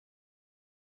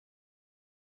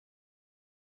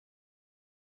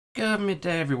Good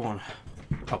midday, everyone.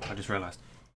 Oh, I just realised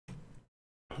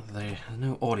there's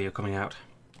no audio coming out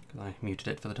because I muted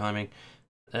it for the timing.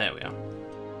 There we are.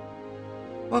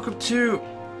 Welcome to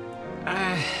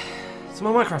some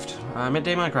more Minecraft.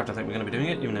 Midday Minecraft. I think we're going to be doing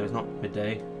it, even though it's not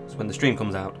midday. It's when the stream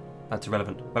comes out. That's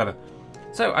irrelevant. Whatever.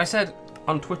 So I said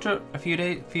on Twitter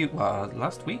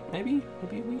last week, maybe a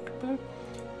week ago,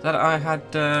 that I had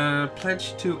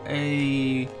pledged to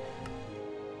a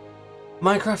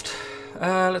Minecraft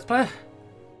Let's Play.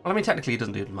 Well, I mean, technically he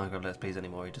doesn't do Minecraft Let's Plays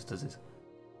anymore. He just does his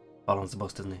balance the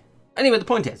bus, doesn't he? Anyway, the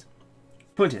point is,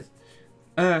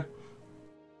 I've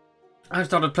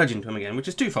started pledging to him again, which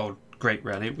is twofold great,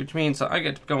 really. Which means that I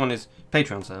get to go on his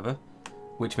Patron server,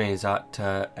 which means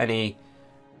that any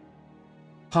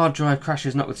hard drive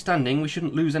crashes notwithstanding, we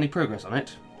shouldn't lose any progress on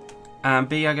it. And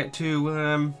B, I get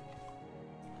to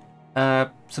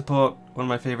support one of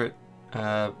my favourite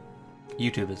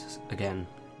YouTubers again,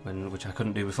 which I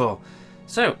couldn't do before.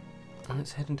 So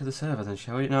let's head into the server then,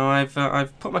 shall we? Now I've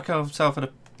put myself in a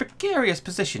precarious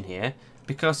position here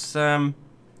because well,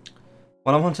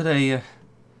 I wanted a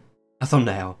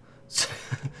thumbnail,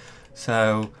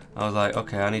 so I was like,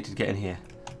 okay, I need to get in here.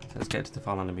 So let's get to the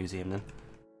Farlander Museum then.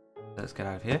 Let's get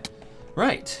out of here.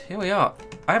 Right, here we are.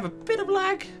 I have a bit of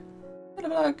lag.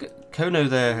 Kono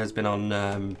there has been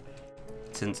on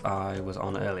since I was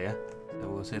on earlier. So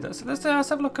we'll see. Let's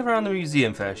have a look around the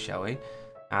museum first, shall we?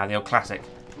 Ah, the old classic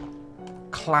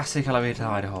elevator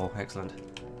hide hole. Excellent.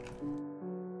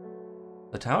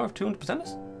 The Tower of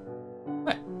 200%ers?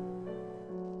 Where?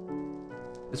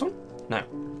 This one? No.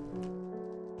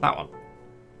 That one?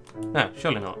 No,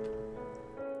 surely not.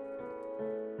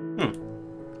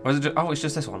 Or is it just, oh, it's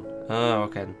just this one. Oh,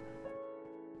 okay.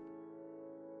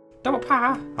 Double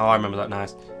power! Oh, I remember that,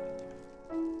 nice.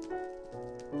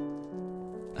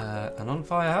 An on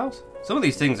fire house? Some of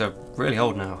these things are really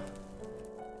old now.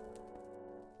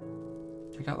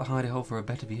 Check out the hidey hole for a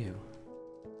better view.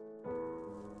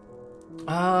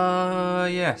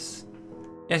 Yes.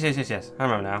 Yes. I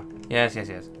remember now. Yes.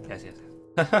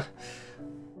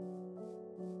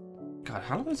 God,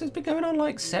 how long has this been going on?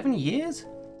 Like 7 years?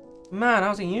 Man, I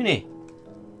was in uni.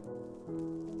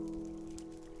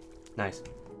 Nice.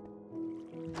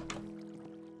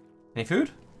 Any food?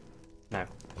 No.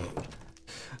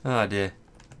 Oh dear.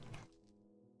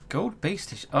 Gold base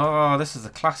station. Oh, this is the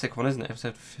classic one, isn't it?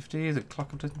 Episode 50, the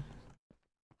clock of the...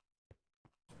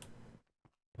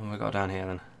 What have we got down here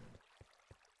then?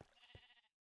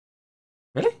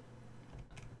 Really?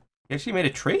 You actually made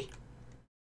a tree?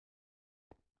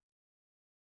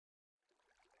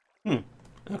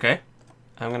 Okay.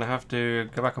 I'm going to have to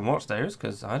go back and watch those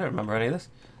because I don't remember any of this.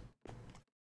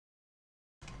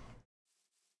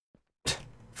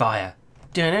 Fire.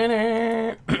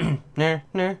 In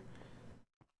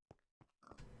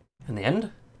the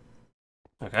end?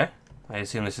 Okay. I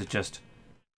assume this is just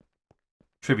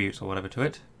tributes or whatever to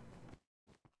it.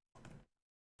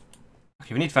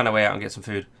 Okay, we need to find a way out and get some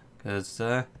food because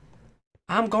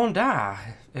I'm gonna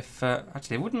die. If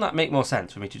actually, wouldn't that make more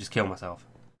sense for me to just kill myself?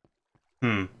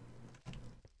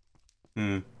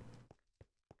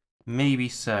 Maybe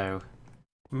so.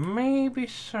 Maybe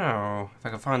so. If I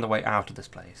can find the way out of this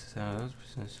place. So,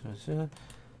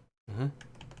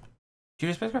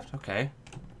 Judas spacecraft? Okay.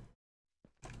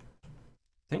 I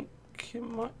think it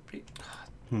might be...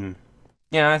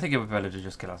 Yeah, I think it would be better to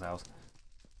just kill ourselves.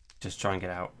 Just try and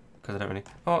get out. Because I don't really...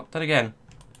 Oh, then again.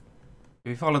 If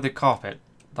we follow the carpet,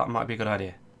 that might be a good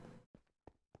idea.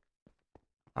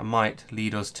 That might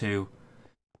lead us to...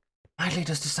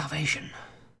 salvation.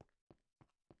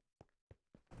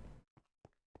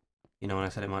 You know when I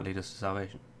said it might lead us to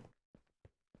salvation.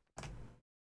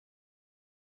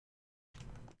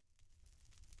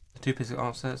 The 2 pixel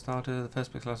offset starter, the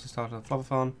first pixel offset starter, the flopper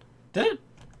farm. Did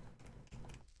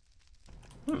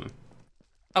it?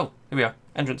 Oh, here we are.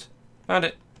 Entrance. Found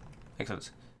it.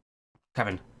 Excellent.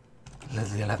 Cabin. The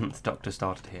 11th Doctor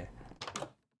started here.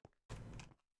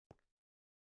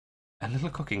 A little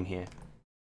cooking here.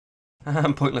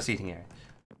 Pointless eating area.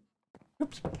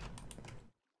 Oops.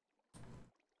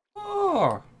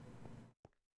 Oh,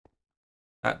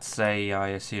 that's a, I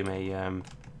assume a,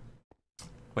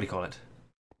 what do you call it?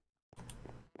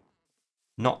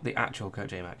 Not the actual Kurt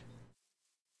J-Mac.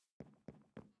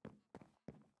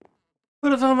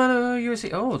 What if I'm at a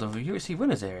USC? Oh, the USC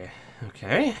winners area.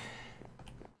 Okay.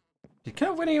 Did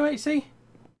Kurt win a USC?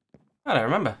 I don't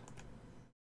remember.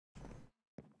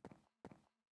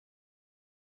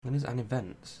 Winners and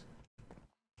events.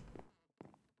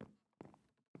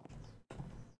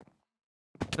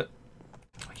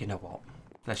 You know what?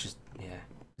 Let's just, yeah.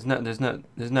 There's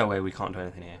no way we can't do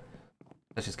anything here.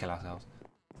 Let's just kill ourselves.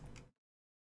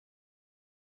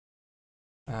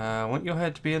 I want your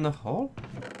head to be in the hole?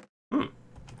 Hmm,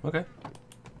 okay.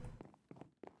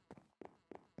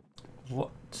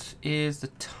 What is the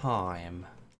time?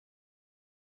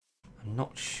 I'm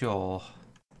not sure.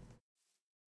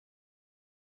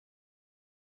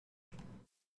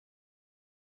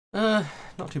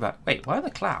 Not too bad. Wait, why are there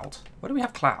clouds? Why do we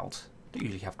have clouds? Don't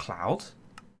usually have clouds.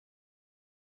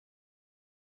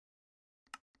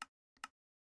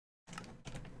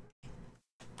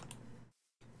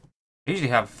 I usually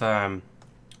have,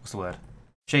 what's the word?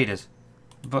 Shaders.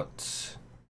 But,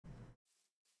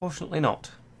 fortunately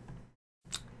not.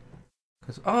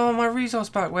 Because, oh, my resource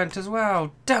pack went as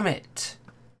well. Damn it!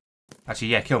 Actually,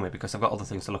 yeah, kill me because I've got other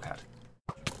things to look at.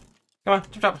 Come on,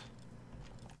 jump, jump.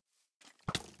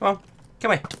 Come on,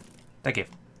 come here. Thank you.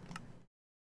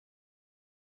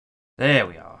 There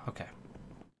we are. Okay.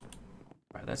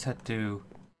 Right, let's head to...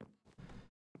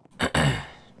 let's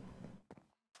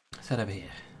head over here.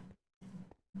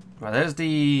 Right, there's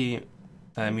the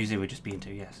museum we've just been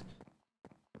to, yes.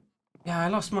 Yeah, I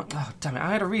lost my... Oh, damn it.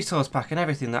 I had a resource pack and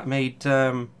everything that made...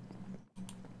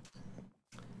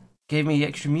 gave me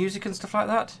extra music and stuff like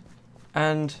that.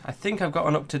 And I think I've got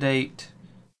an up-to-date...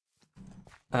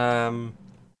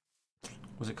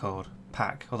 what's it called?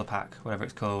 Pack. Or the pack. Whatever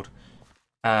it's called.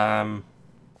 Data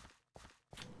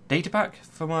pack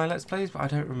for my Let's Plays, but I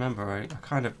don't remember. I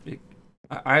kind of...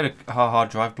 I had a hard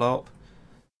drive blow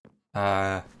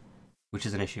up. Which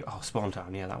is an issue. Oh, Spawn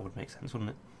Town. Yeah, that would make sense,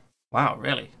 wouldn't it? Wow,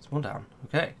 really? Spawn Town.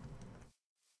 Okay.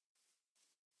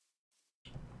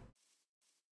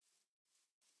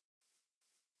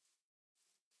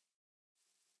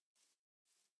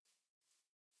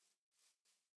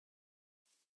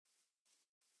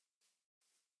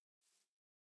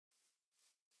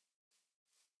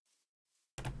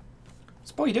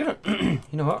 So what are you doing?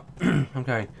 You know what? I'm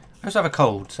going. I just have a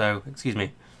cold, so excuse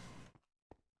me.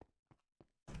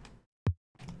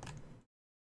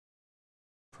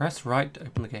 Press right to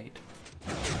open the gate.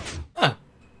 Oh,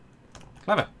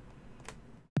 clever.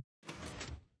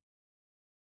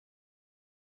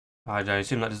 I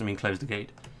assume that doesn't mean close the gate.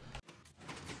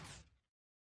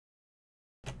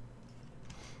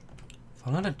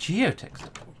 Farlander geotext.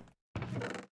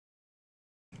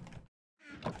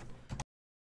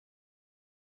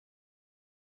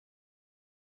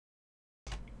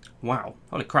 Wow.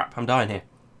 Holy crap, I'm dying here.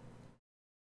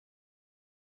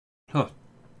 Huh.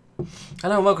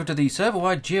 Hello and welcome to the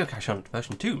server-wide geocache hunt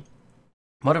version 2.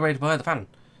 Moderated by the fan.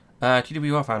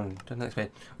 TWR fan. Don't explain.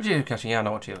 What geocaching? Yeah, I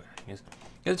know what geocaching is.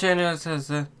 The container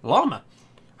says llama.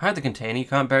 Hide the container. You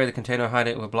can't bury the container or hide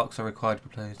it where blocks are required to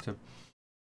be placed.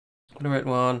 Moderate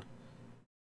one.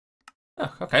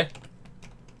 Oh, okay.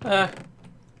 I'll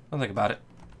think about it.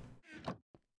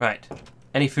 Right.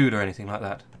 Any food or anything like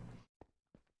that?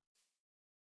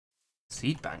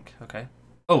 Seed bank. Okay.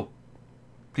 Oh.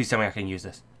 Please tell me I can use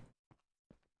this.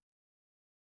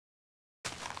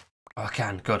 Oh, I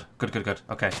can. Good. Good, good, good.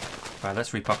 Okay. Right,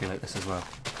 let's repopulate this as well.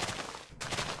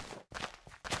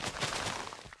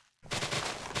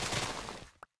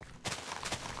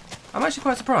 I'm actually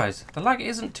quite surprised. The lag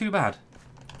isn't too bad.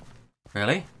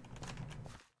 Really?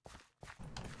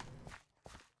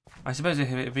 I suppose it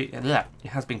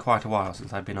has been quite a while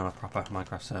since I've been on a proper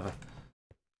Minecraft server.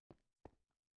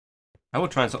 I will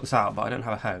try and sort this out, but I don't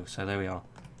have a hoe, so there we are.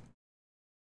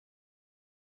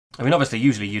 I mean, obviously,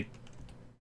 usually you'd...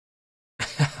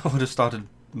 I would have started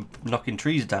knocking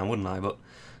trees down, wouldn't I? But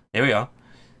here we are.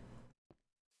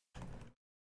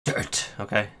 Dirt!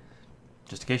 Okay.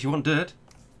 Just in case you want dirt.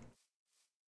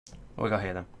 What we got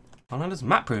here, then? Farlander's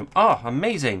map room. Oh,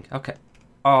 amazing! Okay.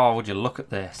 Oh, would you look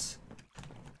at this?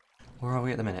 Where are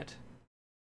we at the minute?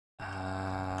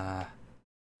 Where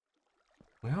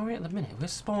are we at the minute?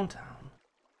 Where's Spawn Town?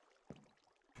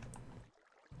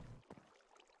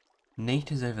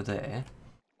 Nate is over there.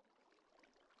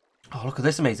 Oh, look at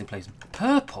this amazing place.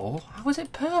 Purple? How is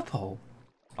it purple?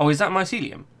 Oh, is that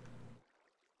mycelium?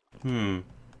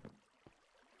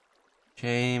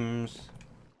 James.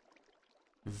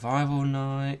 Revival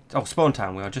night. Oh, Spawn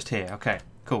Town. We are just here. Okay,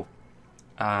 cool.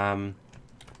 Now,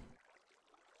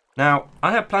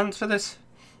 I have plans for this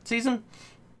season.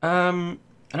 I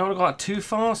don't want to go out too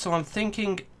far, so I'm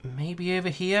thinking maybe over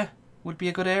here would be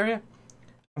a good area.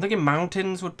 I'm thinking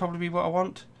mountains would probably be what I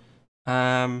want.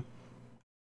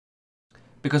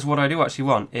 Because what I do actually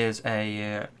want is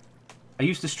a... I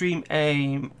used to stream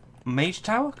a mage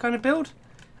tower kind of build.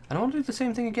 And I want to do the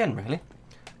same thing again, really.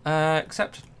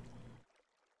 Except...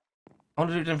 I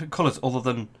want to do different colours other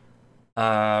than...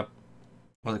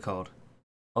 what's it called?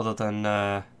 Other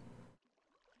than...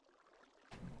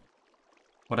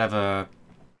 whatever...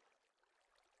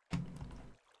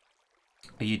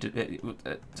 Are you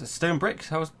a stone brick?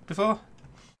 That was before.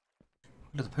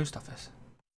 Go to the post office.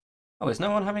 Oh, is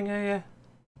no one having a?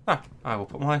 I will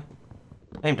put my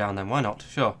name down then. Why not?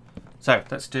 Sure. So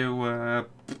let's do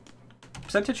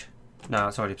percentage. No,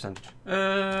 it's already percentage.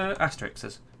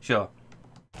 Asterisks. Sure.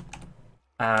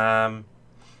 31.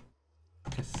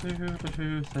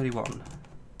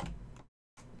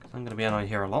 I'm going to be on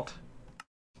here a lot.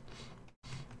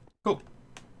 Cool.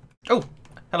 Oh,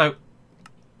 hello.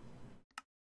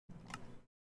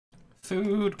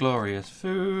 Food, glorious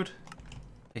food.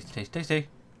 Tasty, tasty, tasty.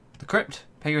 The crypt,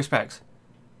 pay your respects.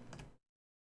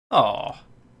 Oh.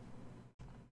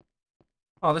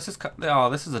 Oh, this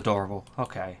is adorable.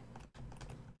 Okay.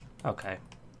 Okay.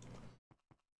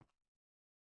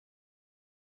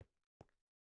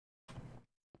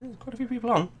 There's quite a few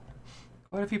people on.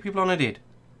 Quite a few people on indeed.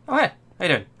 Oh, hey. How you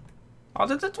doing? Oh,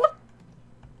 that's what?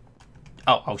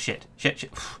 Oh, shit. Shit.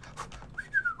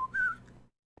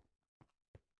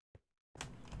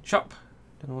 Shop.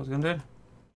 Don't know what it's going to do.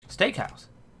 Steakhouse.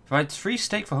 Provides free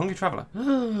steak for hungry traveller.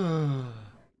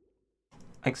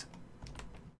 Thanks.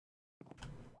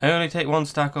 Only take 1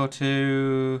 stack or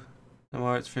 2. No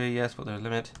more, it's free, yes, but there's a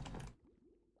limit.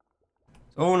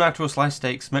 It's all natural sliced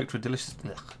steak, smoked with delicious...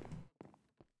 Blech.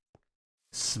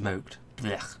 Smoked.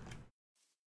 Blech.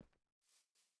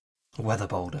 Weather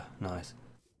boulder. Nice.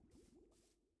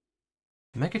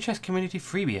 Mega Chest Community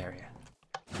freebie area.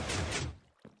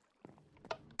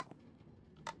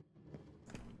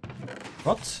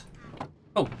 What?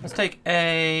 Oh, let's take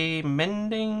a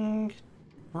mending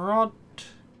rod.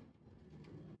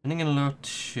 Mending and lure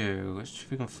 2. Let's see if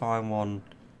we can find one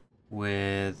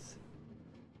with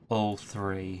all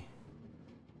 3.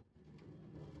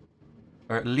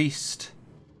 Or at least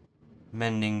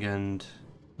mending and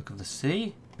look of the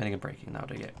sea. Mending and breaking, that'll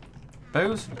do it.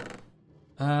 Bows.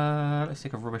 Let's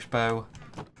take a rubbish bow.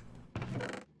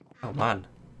 Oh man.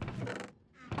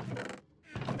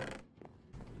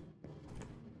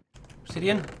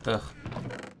 Obsidian. Ugh.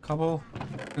 Cobble.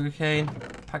 Sugarcane.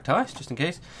 Packed ice, just in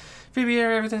case. Freebie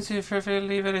area, everything. See if you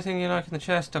leave anything you like in the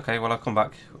chest. Okay, well I'll come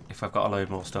back if I've got a load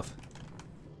more stuff.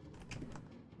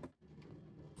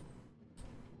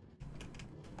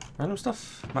 Random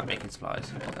stuff. Map making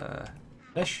supplies.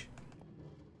 Fish.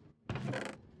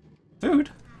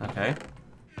 Food. Okay.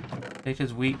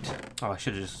 Potatoes, wheat. Oh, I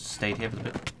should have just stayed here for a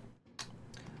bit.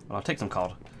 Well, I'll take some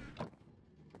cod.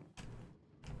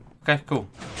 Okay, cool.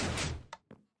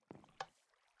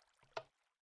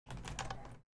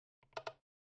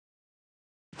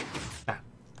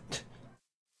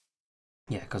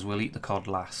 Yeah, because we'll eat the cod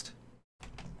last.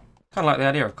 Kind of like the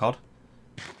idea of cod.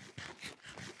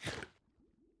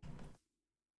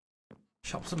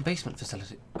 Shops and basement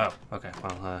facility. Oh, okay.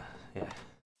 Well, yeah.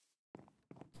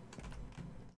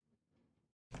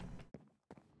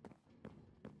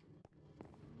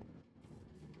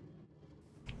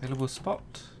 Available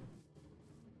spot.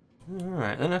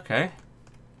 Alright then, okay.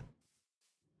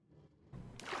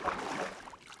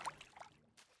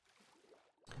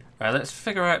 Right, let's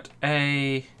figure out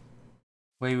a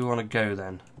way we want to go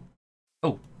then.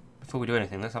 Oh, before we do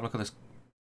anything, let's have a look at this.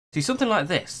 See, something like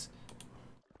this,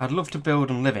 I'd love to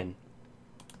build and live in.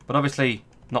 But obviously,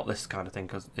 not this kind of thing,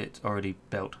 because it's already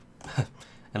built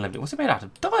and lived in. What's it made out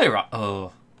of? Diorite!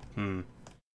 Oh,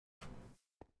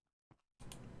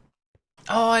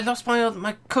 Oh, I lost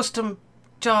my custom...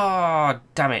 Oh,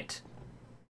 damn it.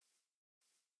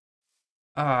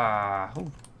 Ah,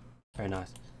 ooh, very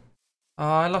nice. Oh,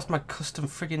 I lost my custom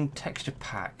friggin' texture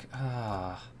pack.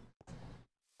 Ah.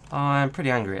 Oh, I'm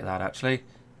pretty angry at that, actually.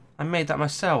 I made that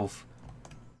myself.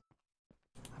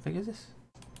 How big is this?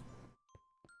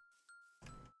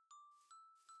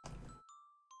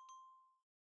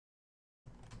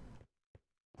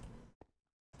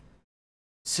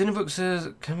 Cinebooks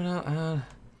is coming out and...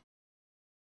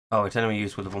 Oh, it's only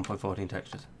used with the 1.14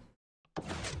 textures.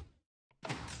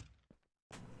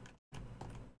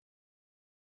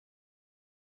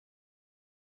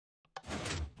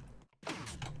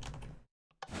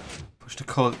 Push to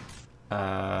call...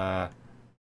 Oh.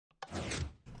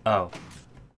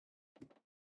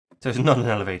 So it's not an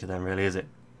elevator then, really, is it?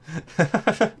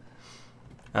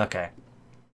 Okay.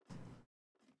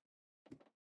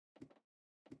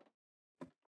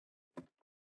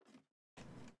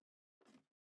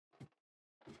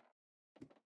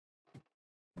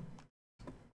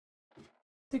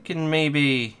 Thinking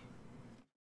maybe...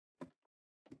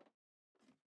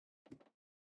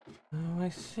 Oh, I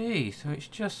see. So it's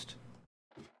just...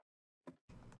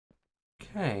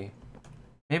 Okay.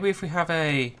 Maybe if we have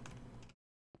a...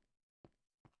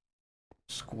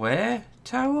 square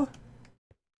tower?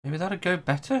 Maybe that'd go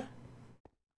better?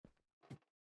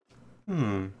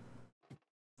 Hmm.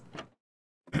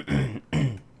 I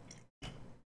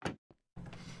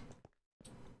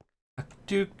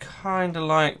do kind of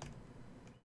like...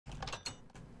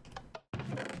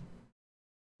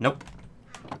 Nope.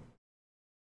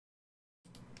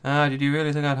 Ah, did you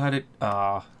really think I'd hide it?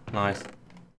 Ah, nice.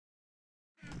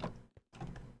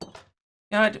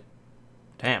 Yeah,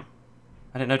 damn.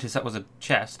 I didn't notice that was a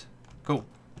chest. Cool.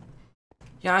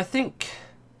 Yeah, I think...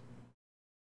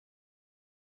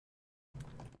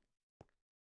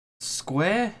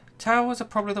 Square towers are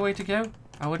probably the way to go.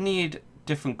 I would need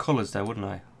different colours though, wouldn't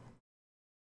I?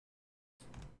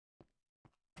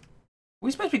 Are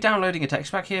we supposed to be downloading a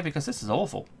text pack here? Because this is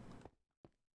awful.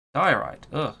 Diorite.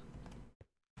 Ugh.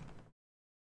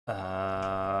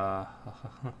 I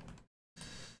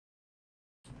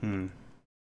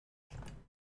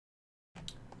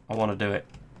want to do it.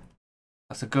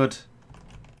 That's a good...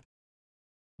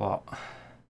 What?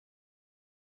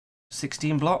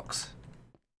 16 blocks?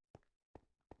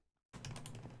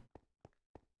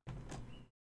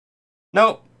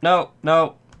 No, no,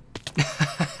 no.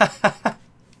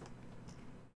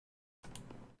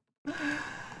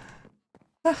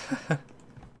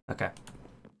 Okay.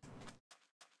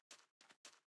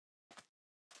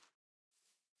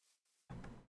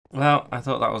 Well, I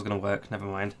thought that was going to work. Never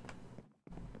mind.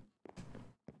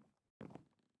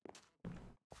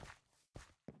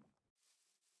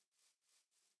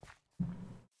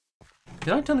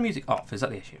 Did I turn the music off? Is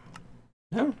that the issue?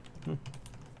 No? Hmm.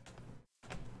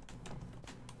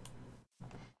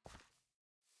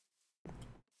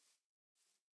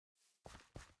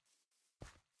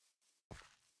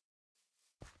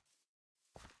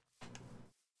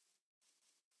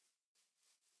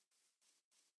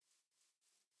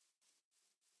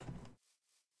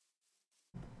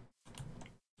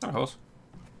 Of course.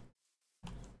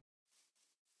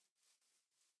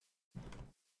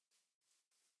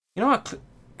 You know what?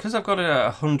 Because I've got a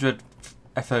 100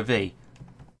 FOV,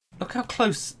 look how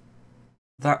close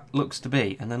that looks to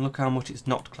be, and then look how much it's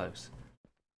not close.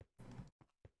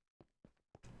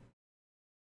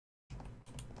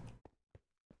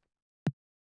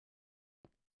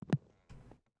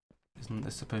 Isn't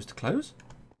this supposed to close?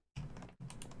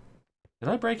 Did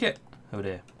I break it? Oh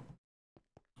dear.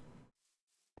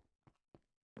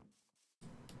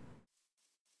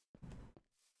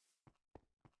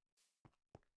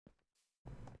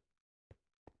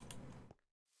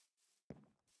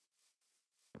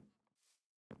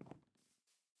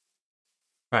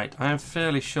 Right, I am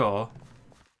fairly sure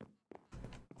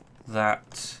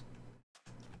that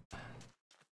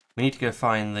we need to go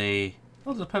find the...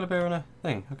 Oh, there's a polar bear on a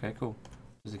thing. Okay, cool.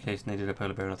 Just in case needed a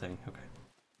polar bear on a thing. Okay.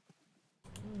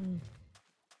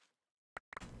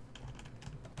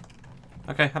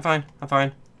 Okay, I'm fine. I'm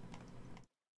fine.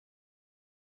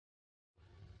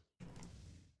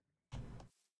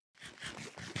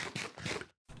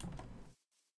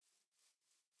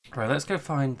 Right, let's go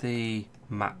find the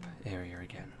map area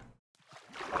again.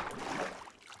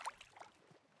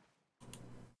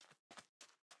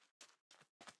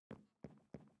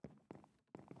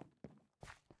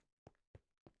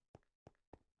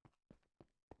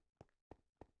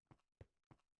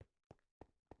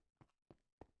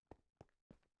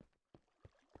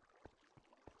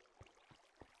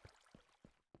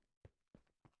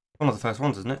 One of the first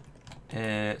ones, isn't it?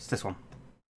 It's this one.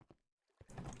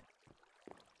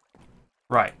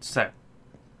 Right, so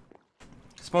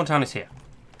Spawn Town is here.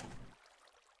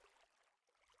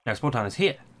 No, Spawn Town is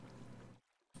here.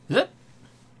 Is it?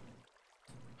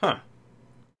 Huh.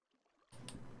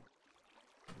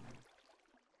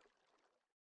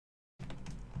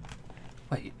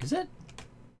 Wait, is it?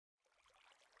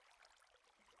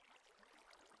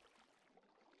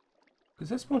 Because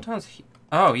this Spawn Town's here.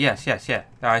 Oh, yes, yes, yeah.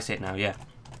 Oh, I see it now, yeah.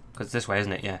 Because it's this way,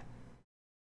 isn't it? Yeah.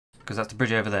 Because that's the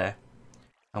bridge over there.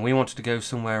 And we wanted to go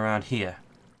somewhere around here.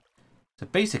 So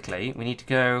basically, we need to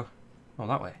go... Oh,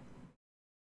 that way.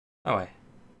 That way.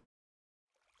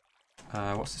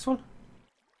 What's this one?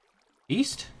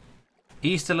 East?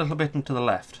 East a little bit and to the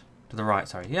left. To the right,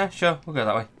 sorry. Yeah, sure. We'll go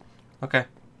that way. Okay.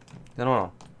 Then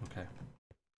on. Okay.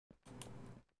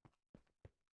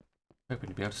 Hoping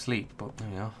to be able to sleep, but there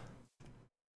we are.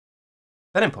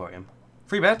 Bed Emporium.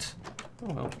 Free beds?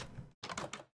 Oh well.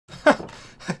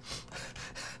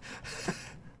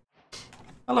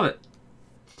 I love it.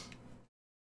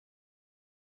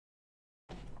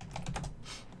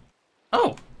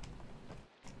 Oh.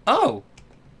 Oh.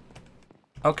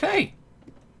 Okay.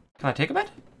 Can I take a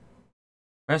bed?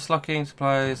 Rest locking,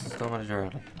 supplies, store manager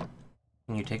only.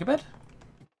 Can you take a bed?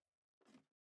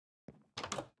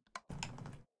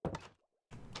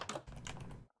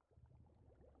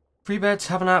 3 beds,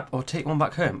 have a nap, or take one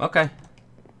back home. Okay.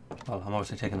 Well, I'm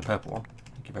obviously taking the purple one.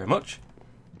 Thank you very much.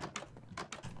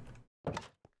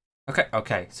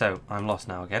 Okay, so I'm lost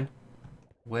now again.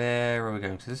 Where are we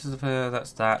going to? This is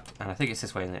that's that, and I think it's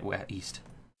this way, isn't it? We're east.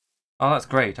 Oh, that's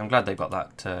great. I'm glad they got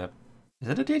that. Is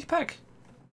it a deity pack?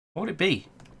 What would it be?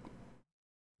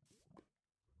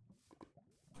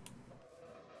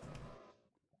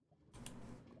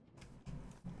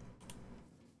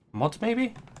 Mods,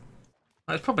 maybe?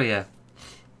 Oh, it's probably a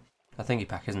thingy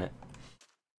pack, isn't it?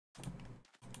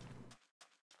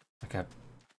 Like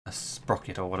a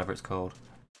sprocket or whatever it's called.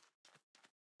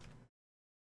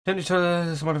 Don't need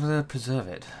to someone to preserve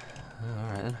it.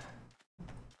 Alright then.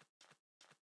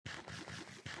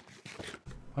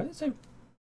 Why is it so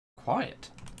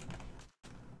quiet?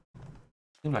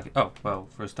 Seemed like it. Oh, well,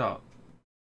 for a start.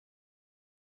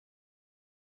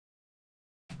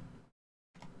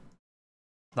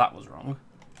 That was wrong.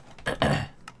 I'm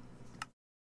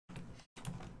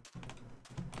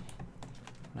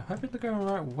hoping they're going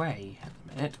the right way at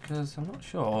the minute, because I'm not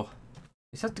sure.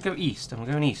 It says to go east, and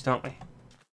we're going east, aren't we?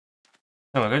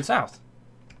 No, we're going south.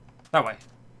 That way.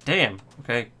 Damn.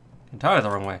 Okay. Entirely the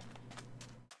wrong way.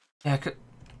 Yeah,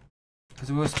 because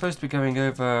we were supposed to be going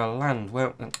over land,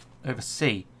 over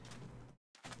sea.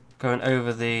 Going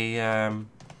over the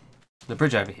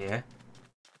bridge over here.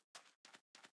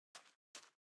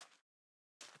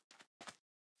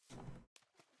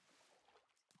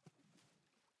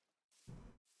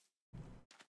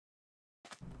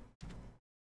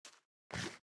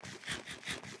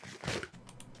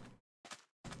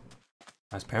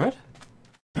 Nice pyramid.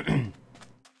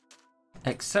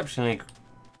 Exceptionally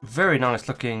very nice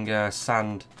looking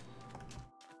sand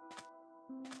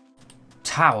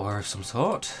tower of some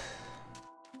sort.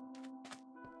 I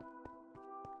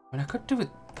mean, I could do with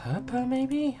purple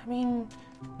maybe? I mean,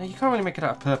 no, you can't really make it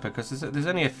out of purple because there's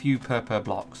only a few purple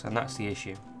blocks, and that's the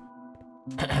issue.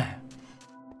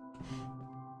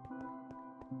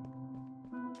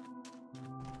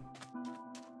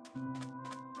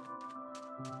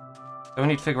 So we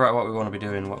need to figure out what we want to be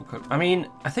doing. I mean,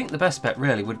 I think the best bet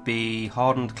really would be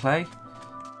hardened clay,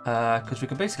 because we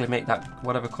could basically make that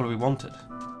whatever colour we wanted.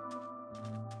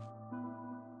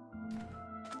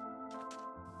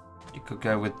 You could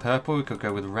go with purple. We could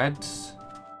go with reds.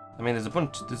 I mean,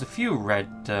 there's a few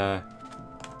red.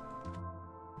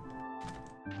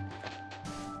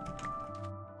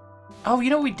 Oh, you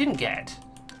know what we didn't get?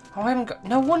 Oh, I haven't got.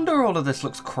 No wonder all of this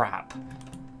looks crap.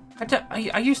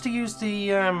 I used to use the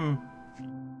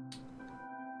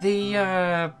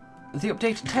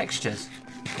updated textures.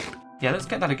 Yeah, let's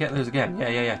get those again.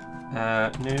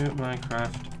 Yeah. New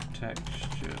Minecraft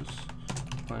textures.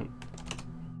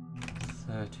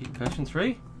 30 version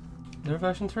 3? Is there a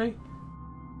version 3?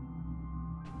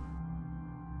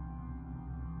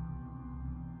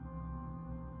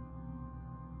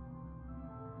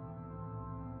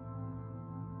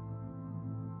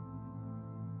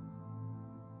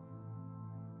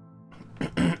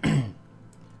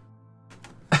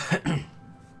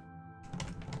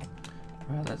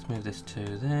 Right, let's move this to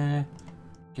there.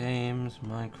 Games,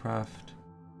 Minecraft.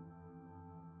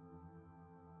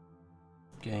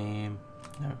 Game.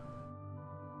 No.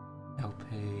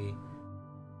 LP.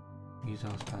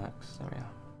 Resource packs. There we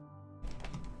are.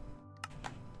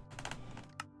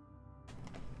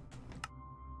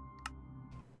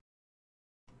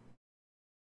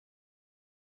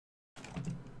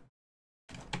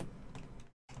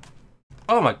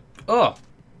 Oh my. Oh!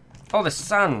 Oh, the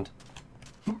sand!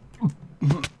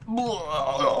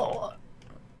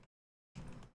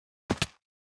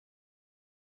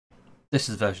 This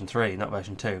is version 3, not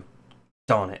version 2.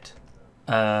 Darn it.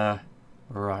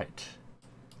 Right.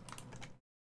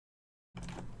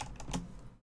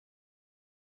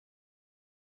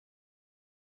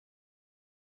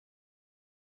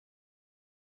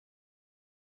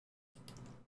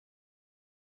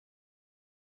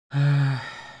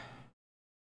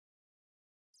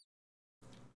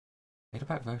 Beta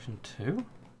pack version 2?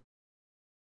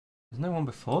 There's no one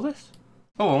before this?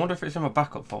 Oh, I wonder if it's in my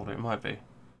backup folder. It might be.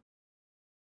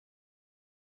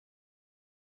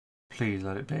 Please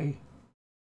let it be.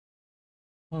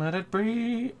 Let it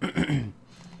be.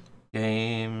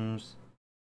 Games.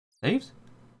 Saves?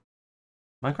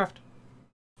 Minecraft?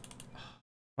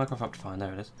 Minecraft Optifine,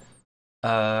 there it is.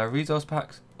 Resource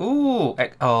packs. Ooh!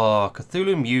 Oh,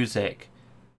 Cthulhu music.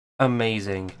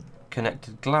 Amazing.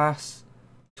 Connected glass.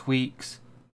 Tweaks.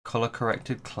 Color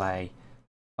corrected clay.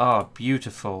 Ah,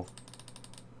 beautiful.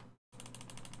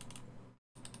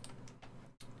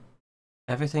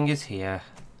 Everything is here.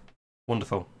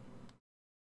 Wonderful.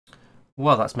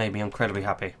 Well, that's made me incredibly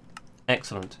happy.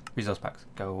 Excellent. Resource packs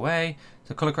go away.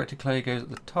 So color corrected clay goes at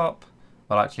the top.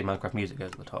 Well, actually, Minecraft music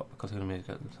goes at the top. Because music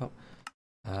goes at the top.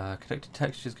 Connected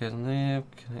textures goes on there.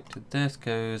 Connected this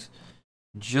goes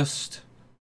just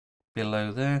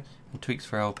below there. And tweaks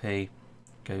for LP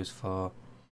goes for.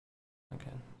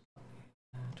 Again.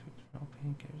 Tweaks for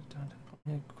LP goes down to the bottom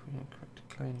here. Corrected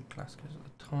clay glass goes at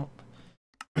the top.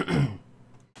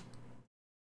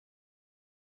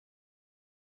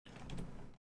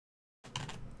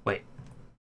 Wait.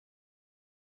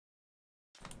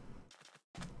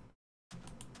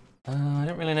 I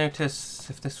didn't really notice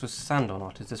if this was sand or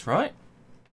not. Is this right?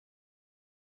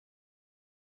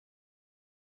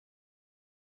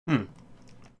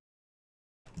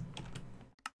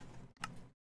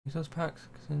 Resource packs,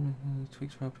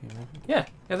 tweaks for LP. Yeah,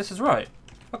 this is right.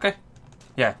 Okay.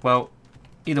 Yeah, well,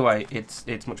 either way, it's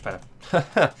much better.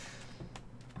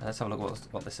 Let's have a look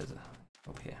what this is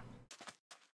up here.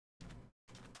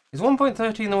 Is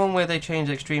 1.13 the one where they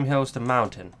changed extreme hills to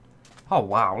mountain? Oh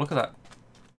wow, look at that.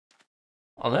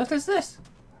 What on earth is this?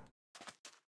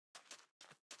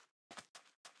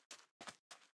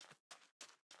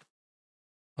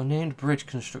 Unnamed bridge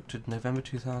constructed November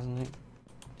 2008.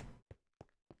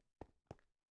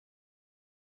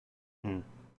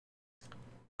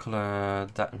 Colour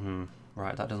that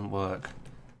right, that doesn't work.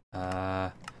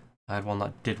 I had one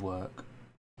that did work.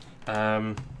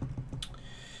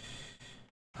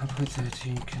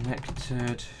 1.13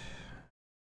 connected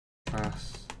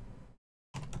class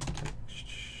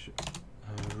texture,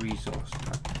 resource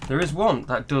pack. There is one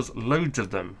that does loads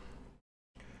of them.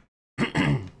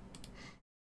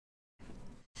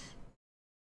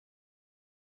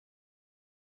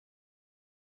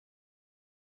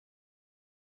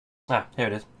 Ah, here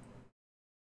it is.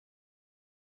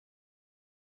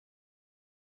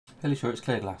 Fairly sure it's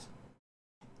clear glass.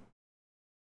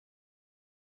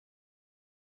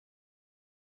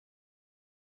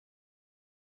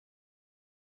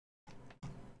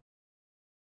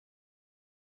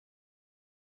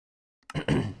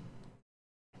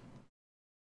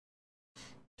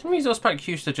 Some resource pack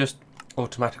used to just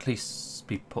automatically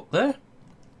be put there.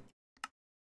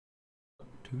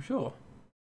 Too sure.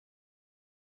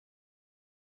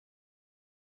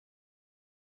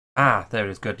 Ah, there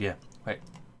it is. Good, yeah. Wait,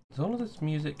 is all of this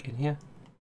music in here?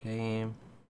 Game.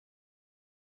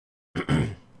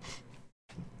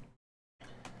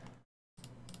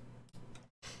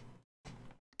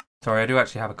 Sorry, I do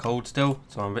actually have a cold still,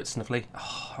 so I'm a bit sniffly.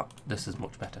 Oh, this is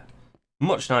much better.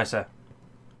 Much nicer.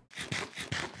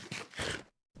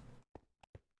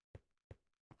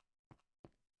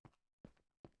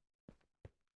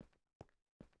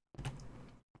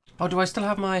 Oh, do I still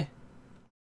have my...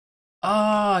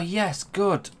 Ah, yes,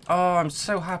 good. Oh, I'm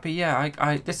so happy. Yeah,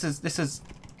 this is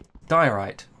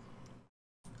diorite.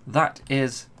 That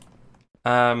is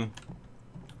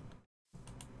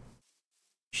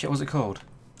shit, what's it called?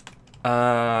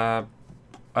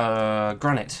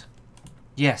 Granite.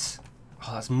 Yes.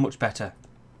 Oh, that's much better.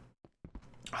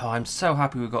 Oh, I'm so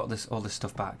happy we got all this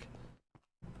stuff back.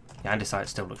 Yeah, andesite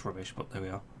still looks rubbish, but there we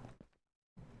are.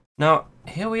 Now,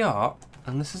 here we are,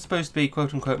 and this is supposed to be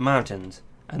quote-unquote mountains.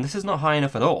 And this is not high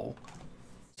enough at all.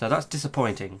 So that's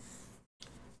disappointing.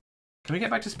 Can we get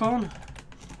back to spawn?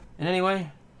 In any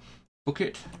way?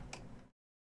 Bucket?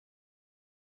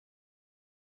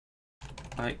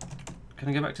 Like, can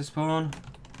I get back to spawn?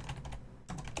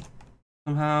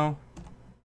 Somehow?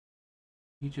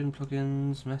 Region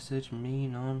plugins, message, me,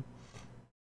 none.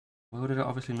 World edit,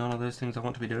 obviously none of those things I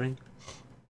want to be doing.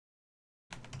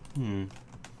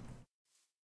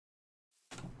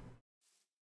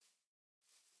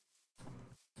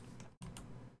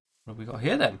 What have we got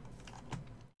here then?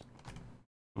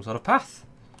 Some sort of path.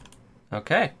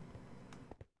 Okay.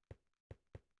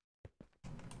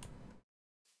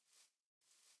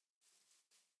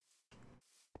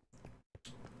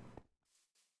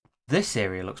 This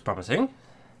area looks promising.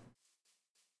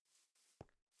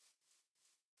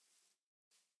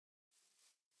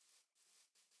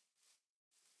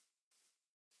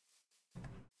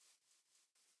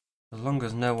 As long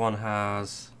as no one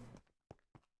has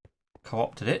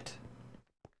co-opted it.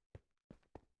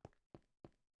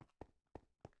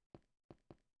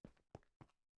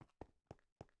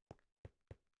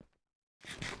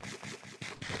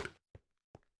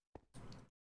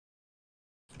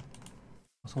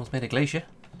 Someone's made a glacier.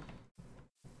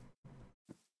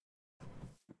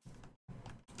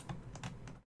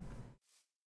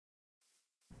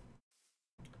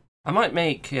 I might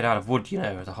make it out of wood, you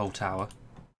know, the whole tower.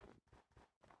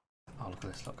 Oh, look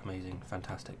at this, look amazing,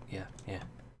 fantastic. Yeah, yeah.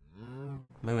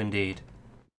 Moo indeed.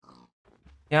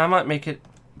 Yeah, I might make it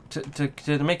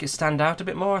to make it stand out a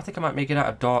bit more, I think I might make it out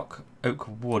of dark oak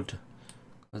wood.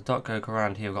 The dark oak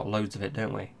around here, we've got loads of it,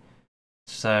 don't we?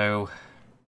 So,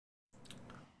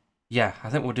 yeah, I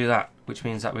think we'll do that, which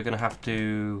means that we're going to have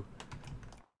to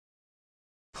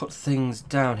put things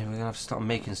down here. We're going to have to start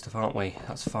making stuff, aren't we?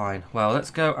 That's fine. Well, let's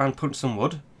go and punch some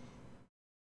wood,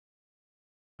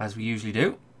 as we usually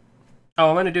do.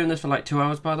 Oh, I'm only doing this for like 2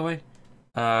 hours, by the way.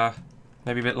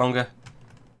 Maybe a bit longer,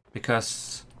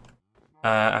 because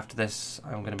after this,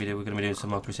 we're going to be doing some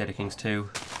more Crusader Kings 2.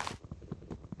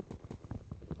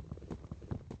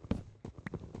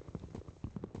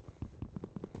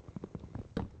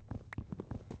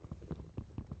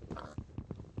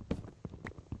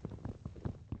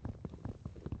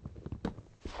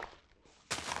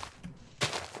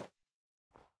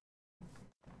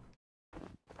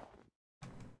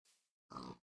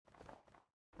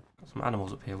 Some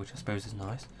animals up here, which I suppose is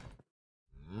nice.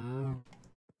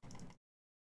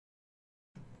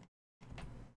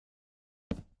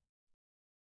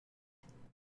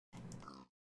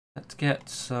 Let's get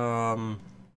some...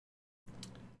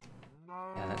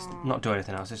 Yeah, let's not do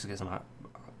anything else, just to get some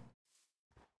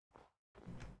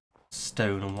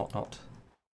stone and whatnot.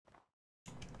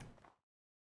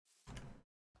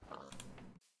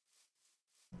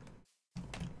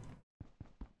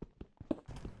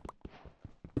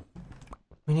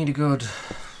 We need a good...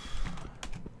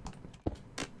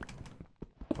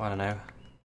 I don't know.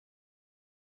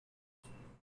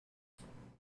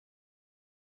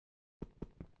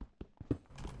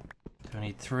 So I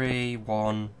need 3,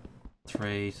 1,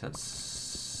 3, so that's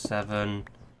 7,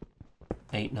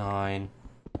 8, 9,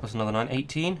 plus another 9,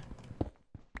 18?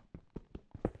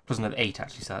 Plus another 8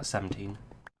 actually, so that's 17.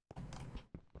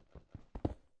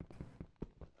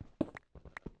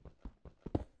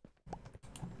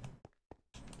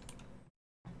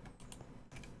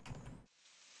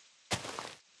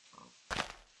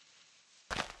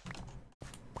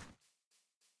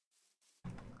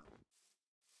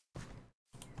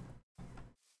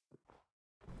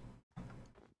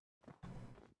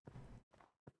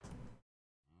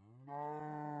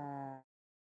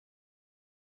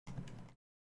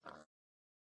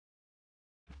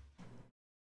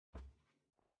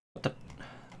 What the...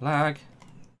 Lag.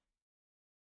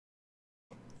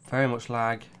 Very much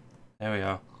lag. There we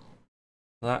are.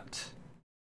 That.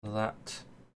 That.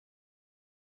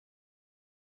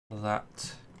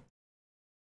 That.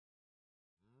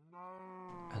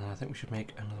 And then I think we should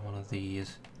make another one of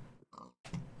these.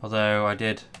 Although I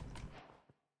did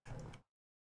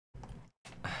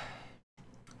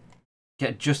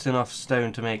get just enough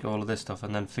stone to make all of this stuff,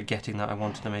 and then forgetting that I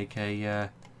wanted to make a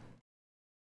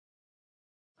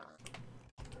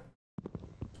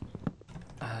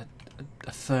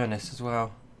furnace as well.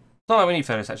 It's not like we need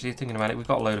furnace actually, thinking about it, we've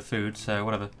got a load of food, so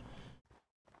whatever.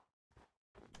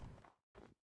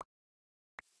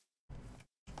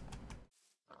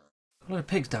 A lot of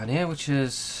pigs down here, which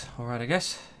is alright I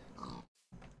guess.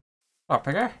 Oh,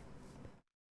 pigger.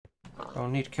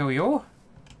 Don't need to kill you.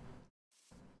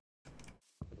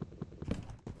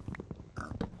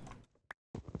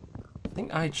 I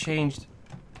think I changed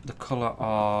the colour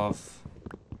of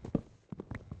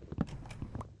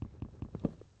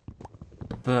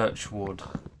birch wood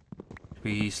to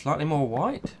be slightly more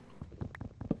white.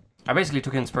 I basically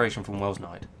took inspiration from Wells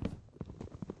Night.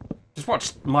 Just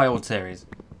watch my old series,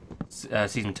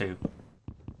 season 2.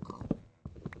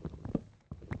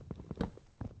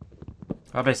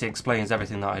 That basically explains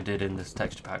everything that I did in this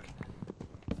texture pack.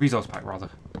 Resource pack, rather.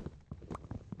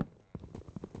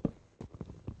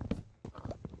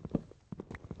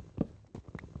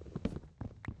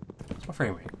 What's my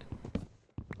frame rate?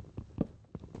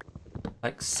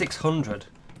 Like 600.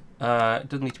 It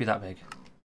doesn't need to be that big.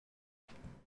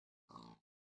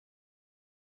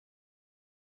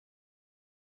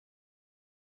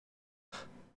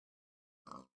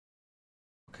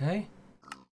 Okay.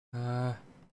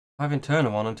 Have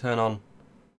internal on and turn on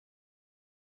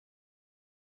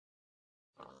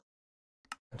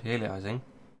anti-aliasing.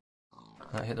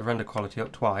 I hit the render quality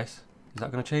up twice. Is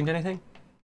that going to change anything?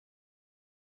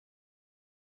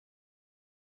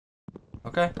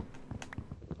 Okay.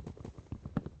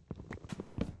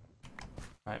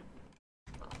 Right.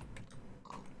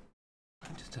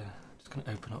 I'm just going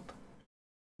to open up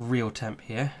real temp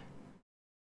here.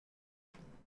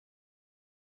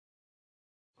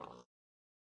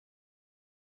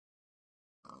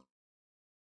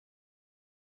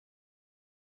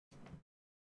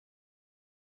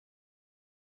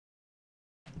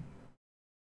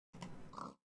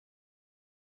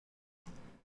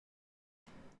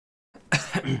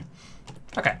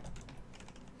 Okay.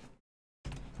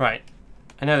 Right.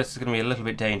 I know this is going to be a little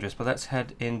bit dangerous, but let's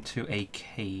head into a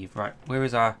cave. Right, where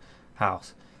is our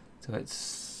house? So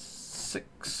it's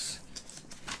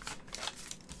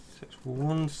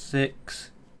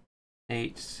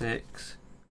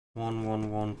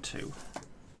 16861112.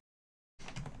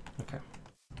 Okay.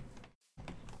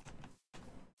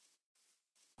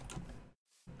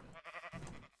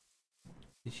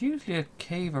 There's usually a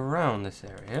cave around this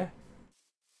area.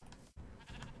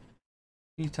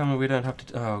 Please tell me we don't have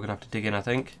to... Oh, we're going to have to dig in, I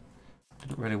think.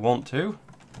 Didn't really want to.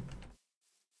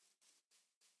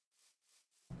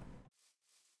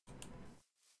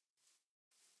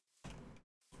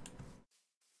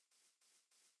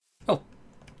 Oh.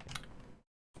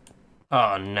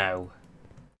 Oh, no.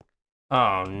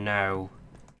 Oh, no.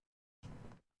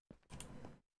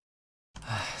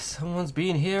 Someone's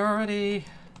been here already.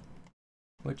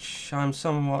 Which I'm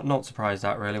somewhat not surprised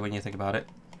at, really, when you think about it.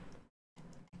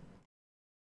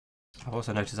 I've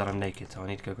also noticed that I'm naked, so I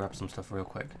need to go grab some stuff real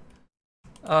quick.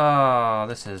 Ah,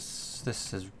 this is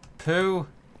poo.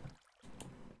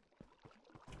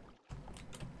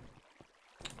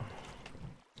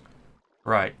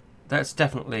 Right, that's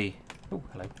definitely... Oh,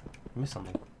 hello. I missed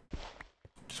something.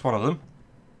 Just one of them.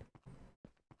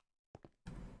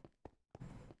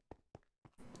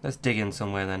 Let's dig in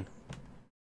somewhere then.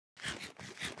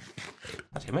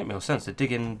 Actually, it'd make more sense to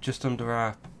dig in just under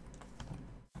our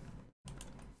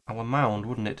mound,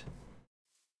 wouldn't it?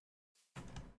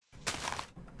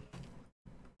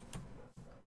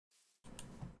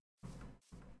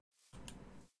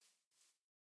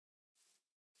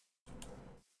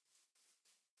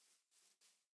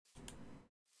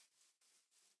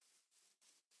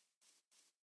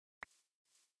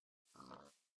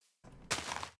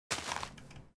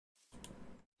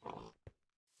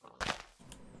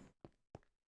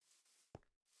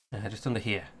 Just under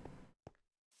here.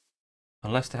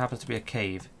 Unless there happens to be a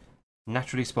cave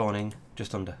naturally spawning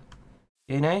just under.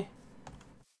 Yay, nay?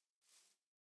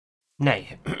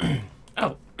 Nay.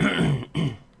 Oh.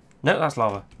 No, that's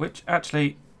lava. Which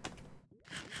actually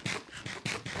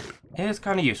is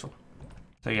kind of useful.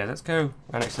 So yeah, let's go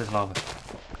right next to this lava.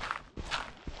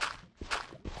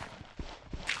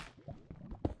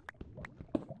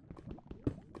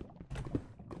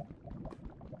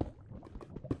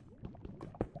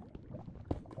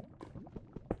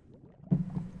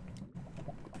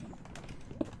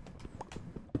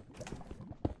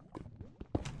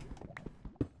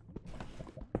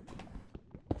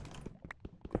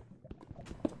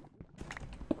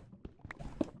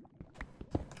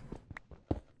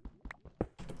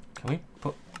 Can we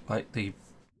put, like, the...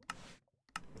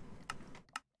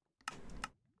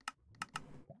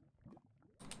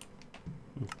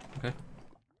 Okay.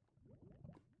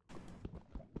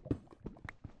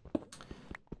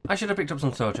 I should have picked up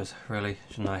some soldiers, really,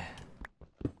 shouldn't I?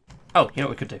 Oh, you know what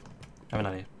we could do? I have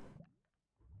an idea.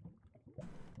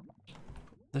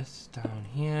 This down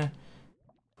here.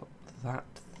 Put that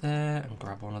there and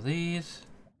grab one of these.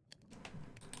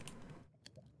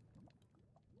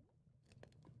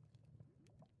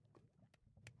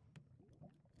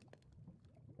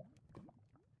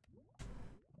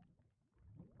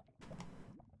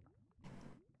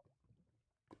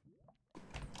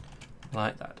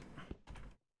 Like that.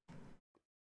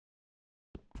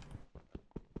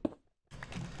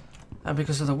 And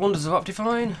because of the wonders of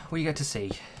Optifine, we get to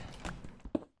see.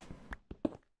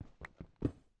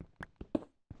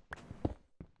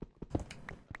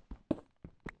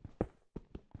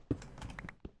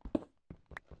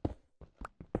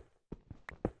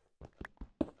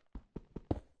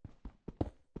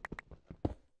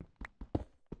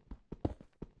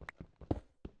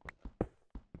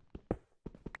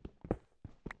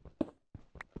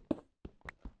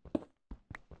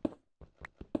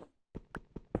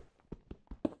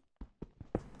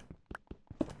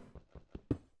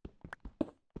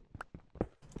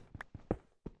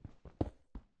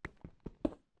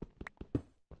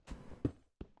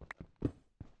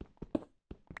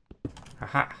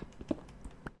 Aha!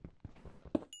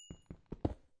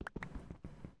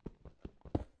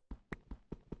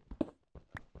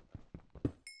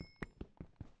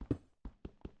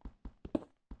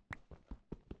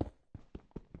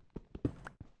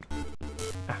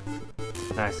 Ah,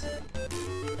 nice.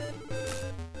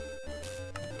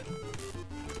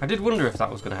 I did wonder if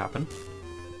that was going to happen,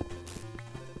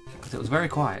 because it was very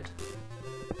quiet.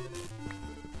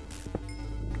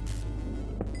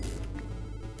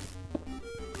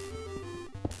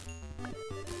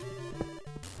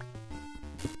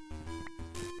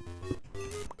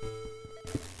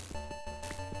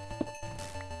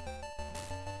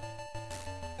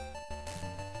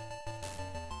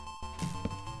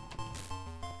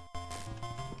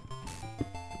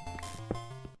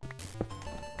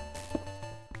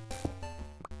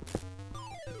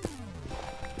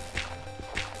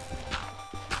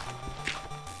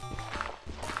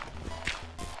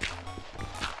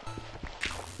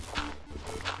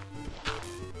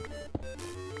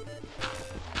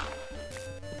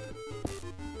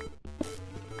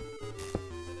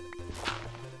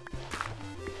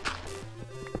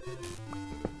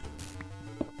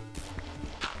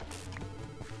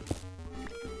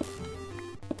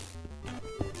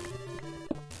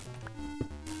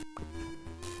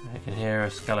 can hear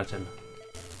a skeleton.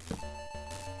 I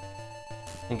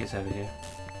think it's over here.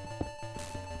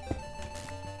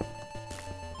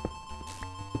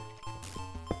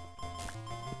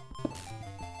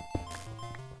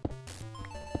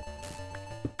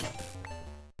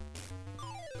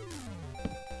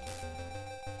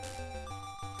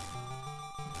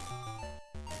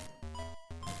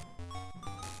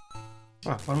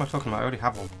 Oh, what am I talking about? I already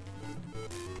have one.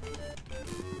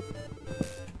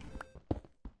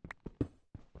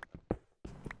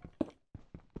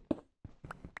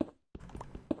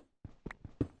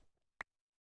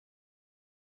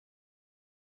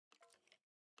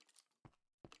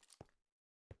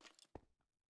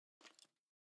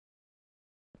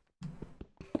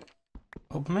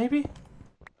 Up, maybe?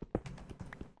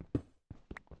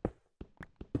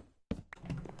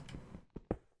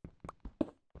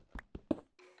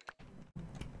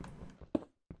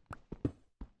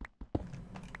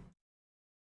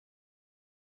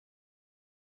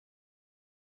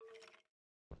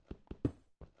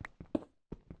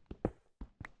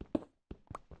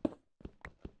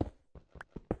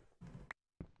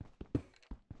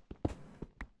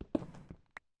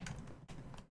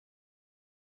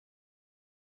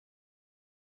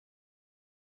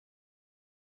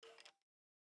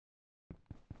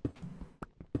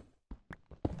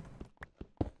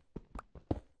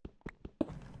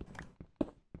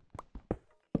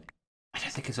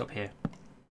 I think it's up here.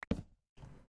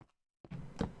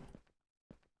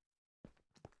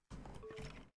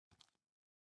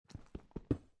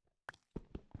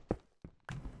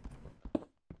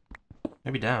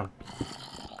 Maybe down.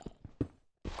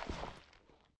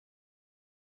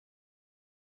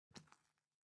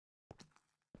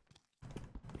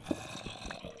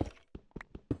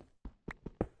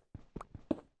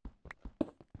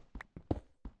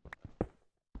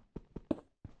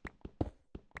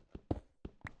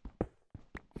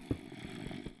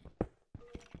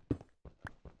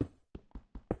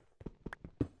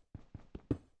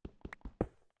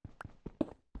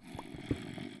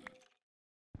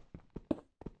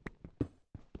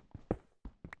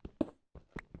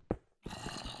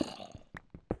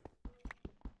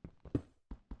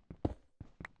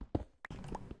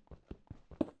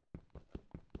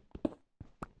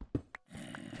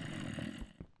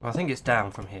 Well, I think it's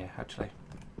down from here, actually.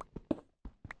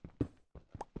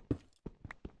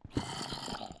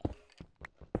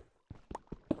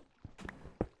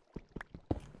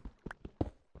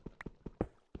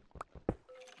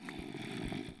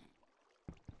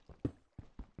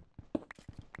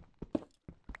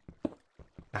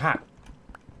 Aha!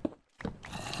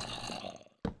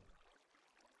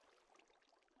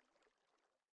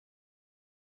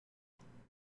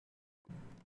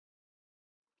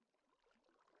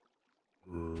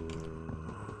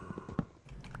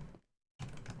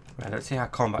 Right, let's see how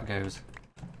combat goes.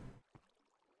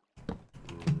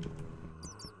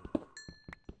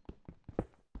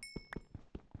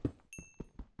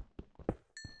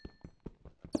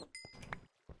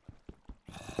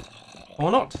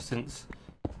 Or not, since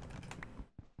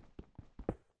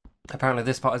apparently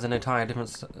this part is an entire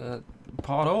different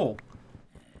part at all.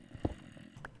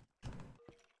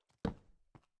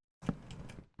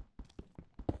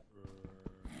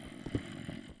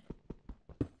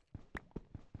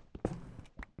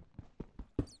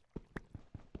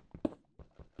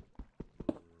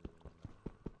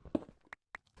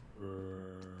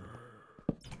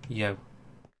 Yo.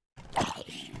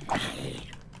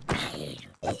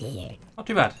 Not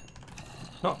too bad.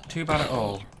 Not too bad at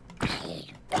all.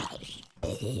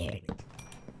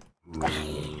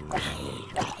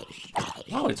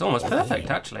 Oh, it's almost perfect,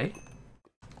 actually.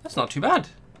 That's not too bad.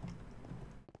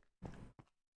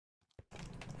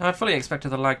 I fully expected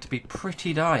the lag to be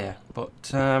pretty dire, but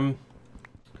there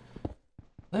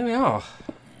we are.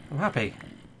 I'm happy.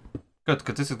 Good,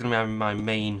 because this is going to be my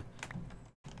main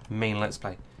Let's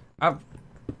Play. I'm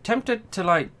tempted to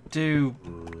like do,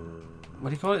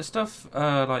 what do you call it, stuff?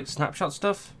 Like snapshot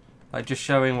stuff, like just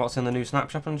showing what's in the new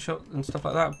snapshot and stuff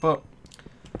like that. But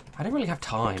I don't really have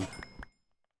time,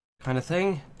 kind of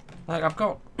thing. Like I've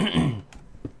got,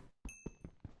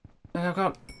 I've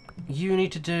got uni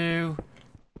to do,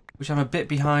 which I'm a bit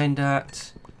behind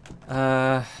at,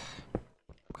 because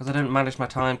I don't manage my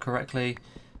time correctly.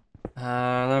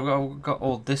 I've got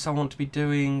all this I want to be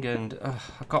doing, and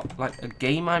I've got like a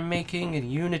game I'm making in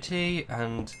Unity,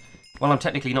 and well, I'm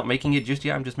technically not making it just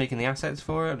yet. I'm just making the assets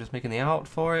for it. I'm just making the art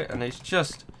for it, and it's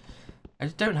just I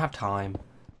just don't have time.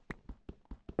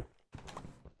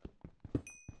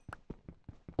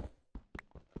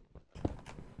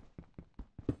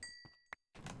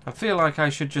 I feel like I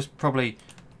should just probably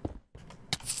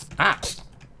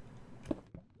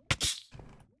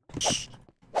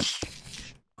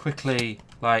quickly,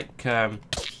 like,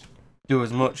 do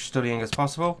as much studying as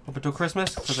possible up until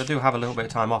Christmas, because I do have a little bit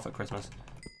of time off at Christmas.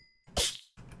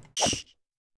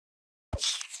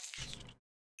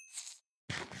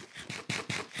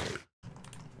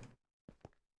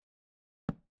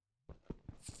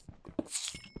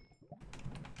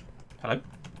 Hello?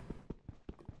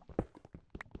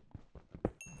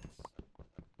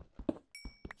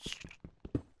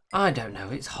 I don't know,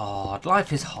 it's hard.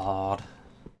 Life is hard.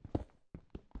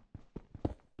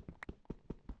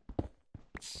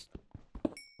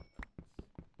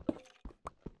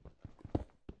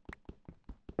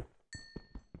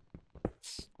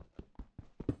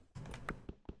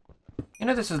 You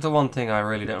know, this is the one thing I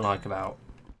really don't like about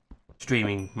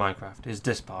streaming Minecraft, is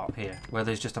this part here, where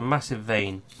there's just a massive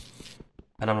vein.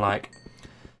 And I'm like,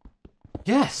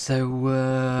 yeah, so,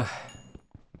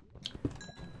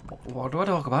 what do I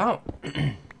talk about?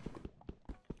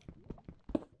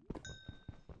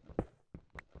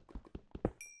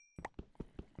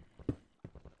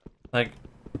 Like,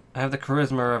 I have the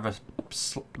charisma of a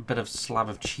bit of slab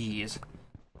of cheese.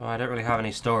 Well, I don't really have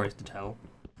any stories to tell.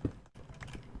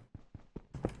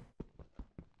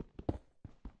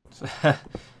 So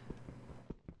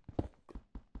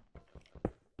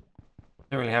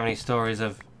don't really have any stories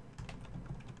of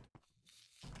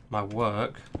my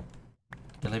work.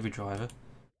 Delivery driver.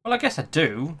 Well, I guess I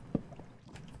do.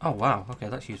 Oh, wow. Okay,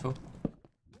 that's useful.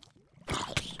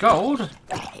 Gold?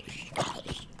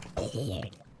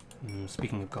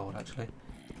 Speaking of gold, actually.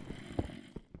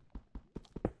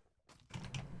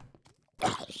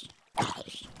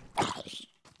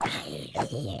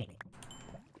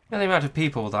 Yeah, the amount of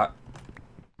people that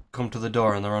come to the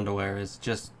door in their underwear is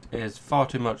far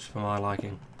too much for my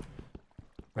liking.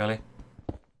 Really?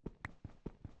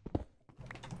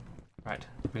 Right,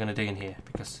 we're gonna dig in here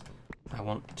because I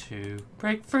want to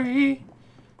break free.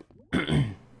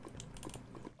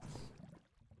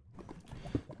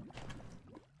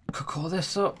 Cook all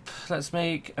this up. Let's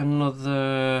make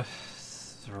another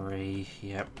 3.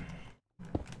 Yep.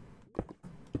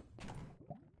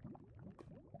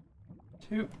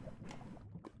 2.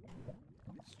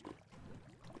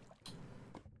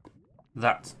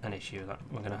 That's an issue that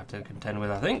we're going to have to contend with,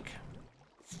 I think.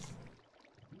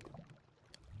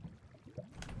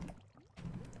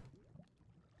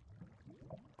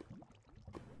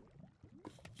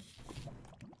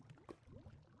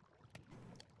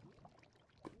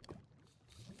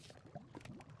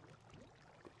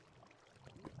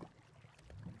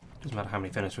 Doesn't matter how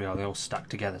many finished we are, they all stack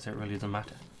together, so it really doesn't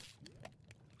matter.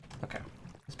 Okay,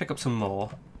 let's pick up some more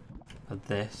of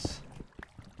this.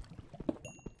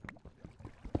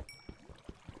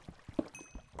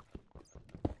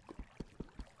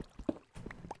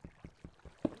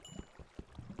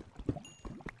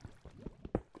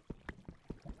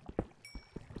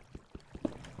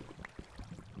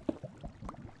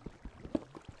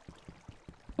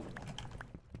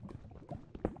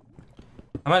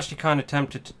 I'm actually kind of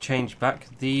tempted to change back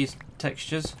these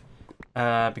textures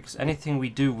because anything we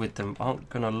do with them aren't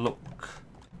going to look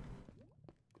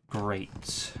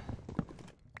great.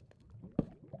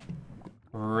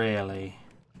 Really.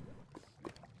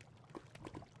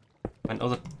 When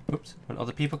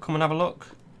other people come and have a look.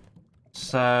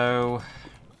 So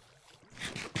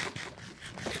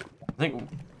I think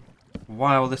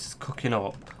while this is cooking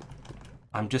up,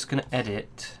 I'm just going to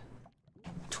edit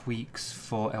tweaks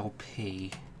for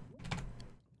LP.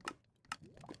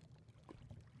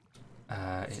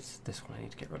 It's this one I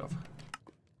need to get rid of.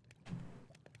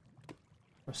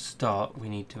 For a start, we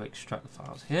need to extract the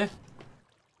files here,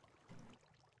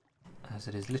 as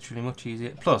it is literally much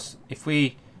easier. Plus, if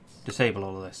we disable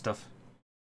all of this stuff,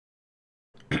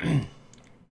 and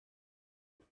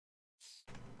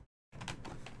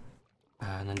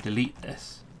then delete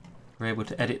this, we're able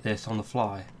to edit this on the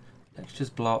fly. Textures,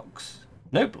 blocks,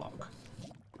 no block.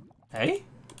 Hey?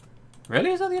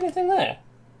 Really? Is that the only thing there?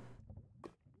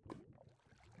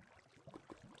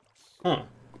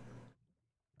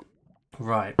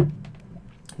 Right.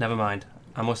 Never mind.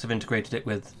 I must have integrated it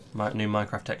with my new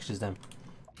Minecraft textures then.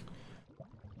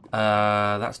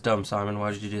 That's dumb, Simon.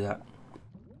 Why did you do that?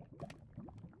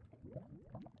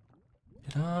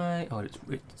 Did I? Oh, it's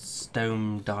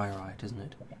stone diorite, isn't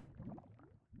it?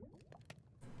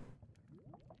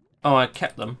 Oh, I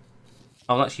kept them.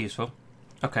 Oh, that's useful.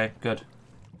 Okay, good.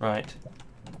 Right.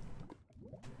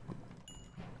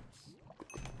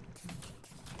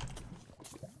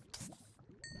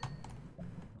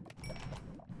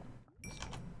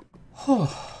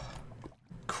 Oh,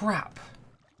 crap.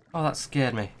 Oh, that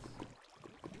scared me.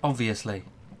 Obviously.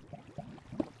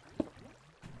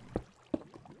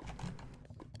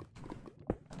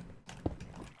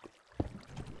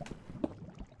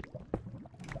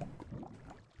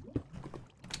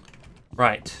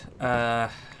 Right.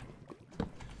 Okay.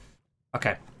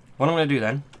 What I'm going to do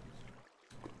then,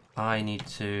 I need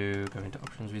to go into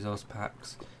options, resource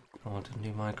packs. I want to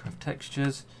do Minecraft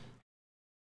textures.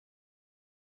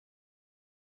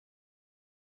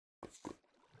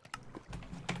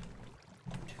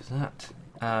 Do that.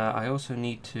 I also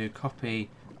need to copy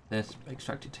this,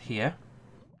 extract it to here.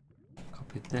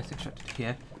 Copy this, extract it to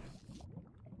here.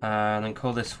 And then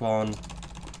call this one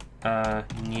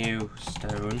new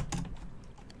stone.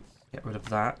 Get rid of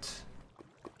that.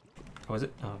 Oh, is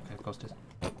it? Oh, okay, of course it is.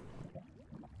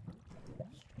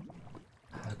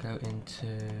 I'll go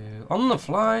into on the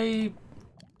fly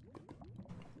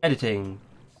editing.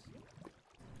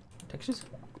 Textures,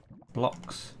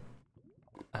 blocks.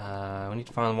 We need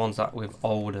to find the ones that with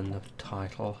old in the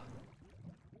title.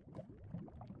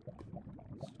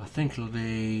 I think it'll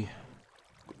be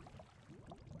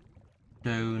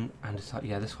stone and decide,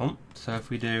 yeah, this one. So if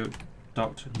we do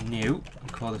dot new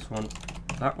and call this one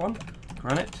that one,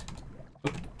 granite.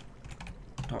 Oop.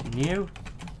 Dot new,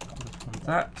 call this one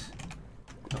that.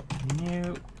 Dot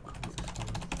new, call this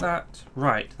one that.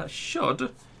 Right, that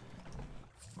should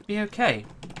be okay.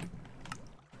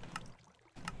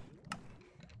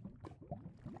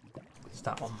 It's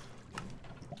that one.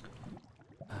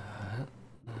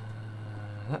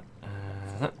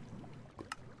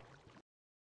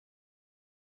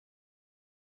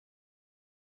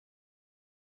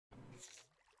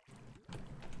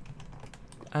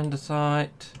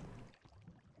 Andesite.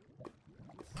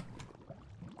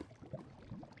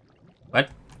 What?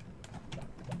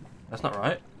 That's not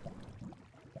right.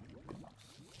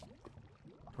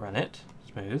 Granite.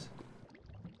 Smooth.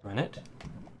 Granite.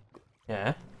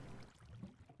 Yeah.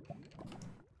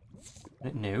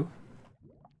 Granite new.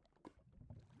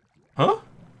 Huh?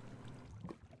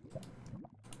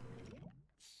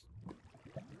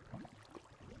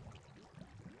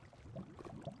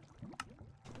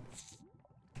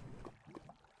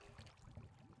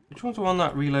 Which one's the one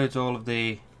that reloads all of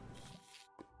the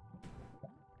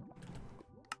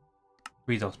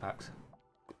resource packs?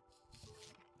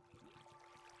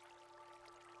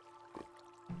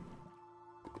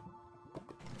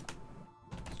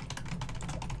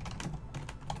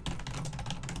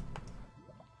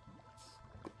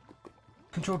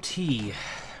 Control T.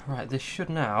 Right, this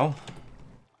should now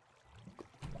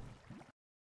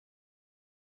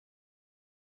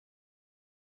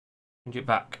change it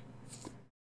back.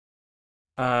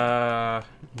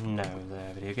 No,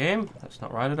 there, video game. That's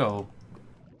not right at all.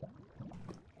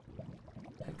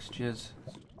 Textures,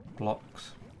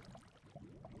 blocks.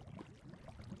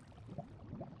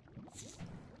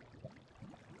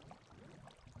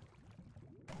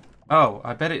 Oh,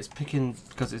 I bet it's picking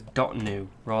because it's dot new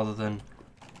rather than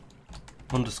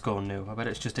underscore new. I bet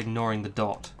it's just ignoring the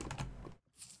dot.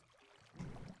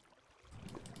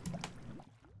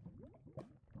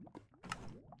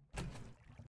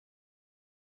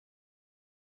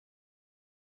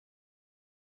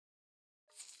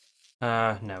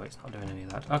 No, it's not doing any of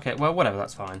that. Okay, well, whatever,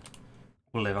 that's fine.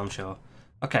 We'll live, I'm sure.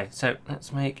 Okay, so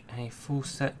let's make a full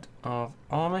set of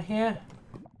armor here.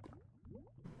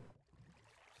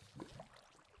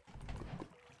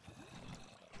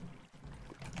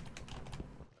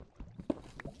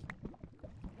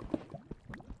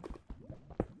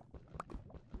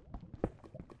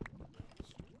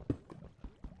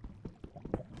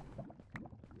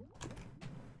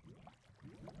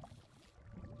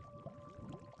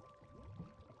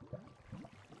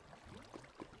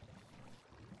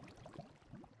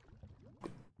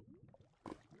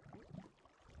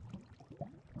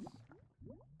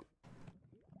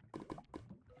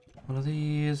 One of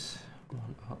these.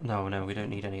 No, no, we don't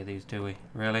need any of these, do we?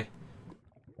 Really?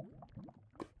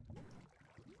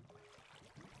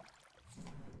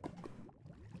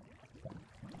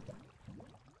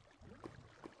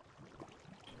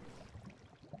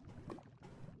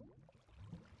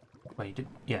 Wait, you did?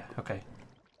 Yeah, okay.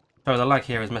 Sorry, the lag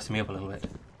here is messing me up a little bit.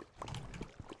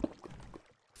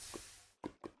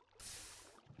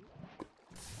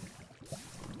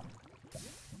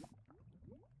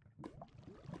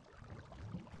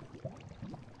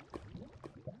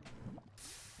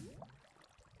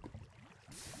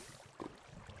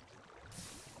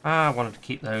 Ah, I wanted to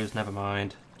keep those, never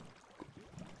mind.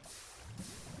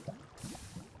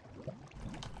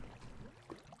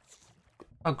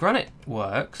 Oh, granite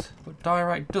works, but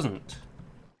diorite doesn't.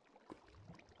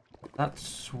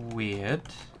 That's weird.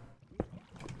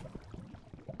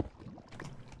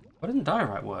 Why doesn't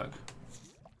diorite work?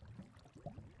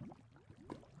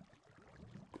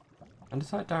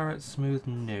 Andesite, diorite, smooth,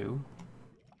 new.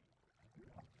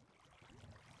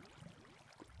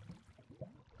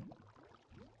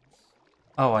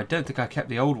 Oh, I don't think I kept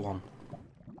the old one.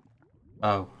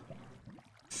 Oh.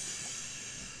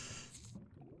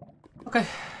 Okay,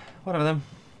 whatever then.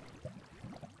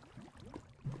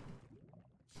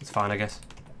 It's fine, I guess.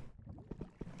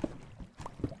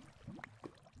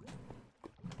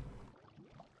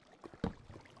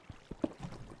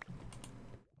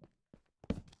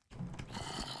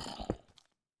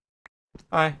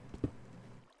 Hi.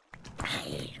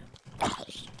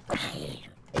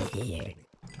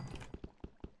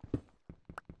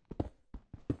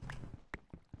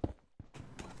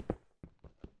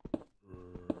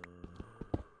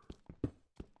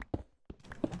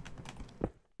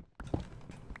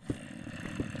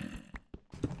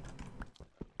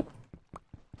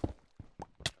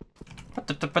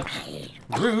 But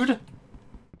rude.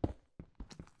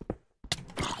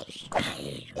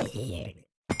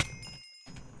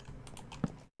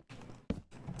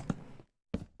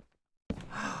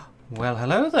 Well,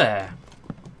 hello there.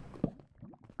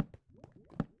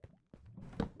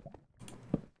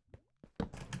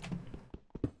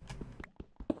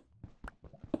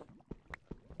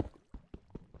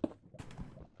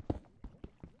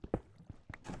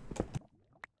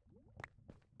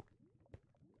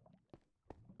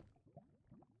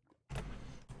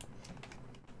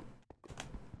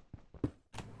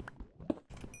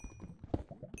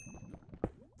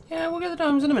 Yeah, we'll get the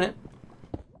diamonds in a minute.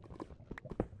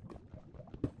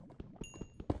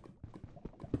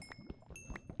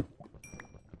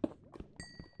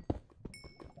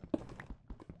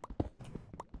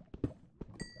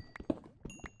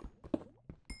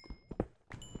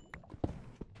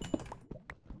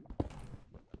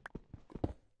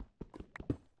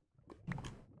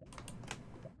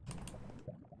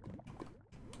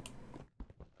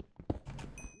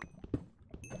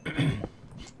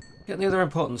 Get the other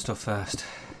important stuff first.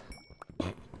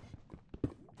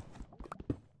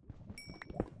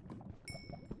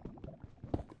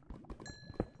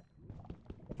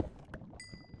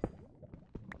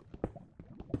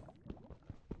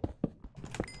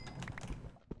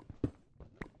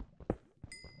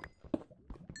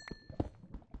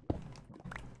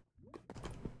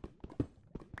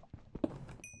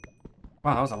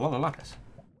 Wow, that was a lot of lapis.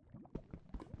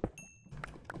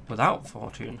 Without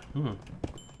fortune.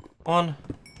 1,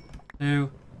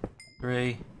 2,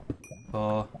 3,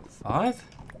 4, 5?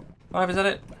 5, is that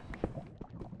it?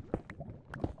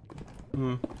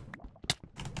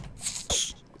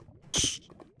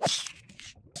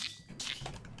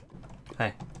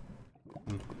 Hey.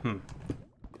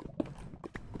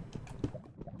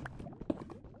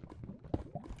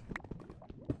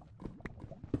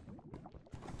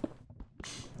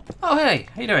 Oh, hey,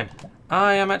 how you doing?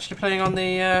 I am actually playing on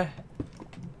the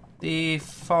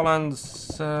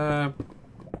Farlander's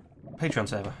Patron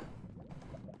server.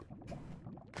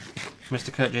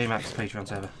 Mr. Kurt J. Max Patron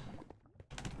server.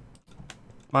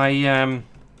 My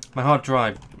my hard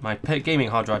drive, my gaming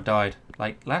hard drive died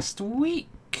like last week.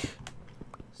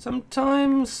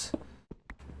 Sometimes.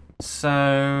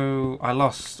 So I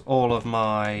lost all of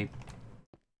my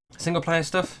single player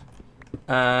stuff.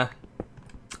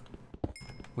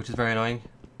 Which is very annoying.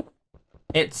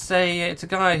 It's a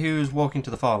guy who's walking to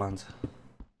the Farlands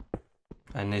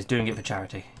and is doing it for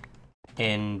charity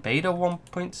in beta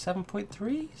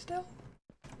 1.7.3 still.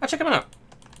 I'll check him out.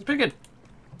 It's pretty good.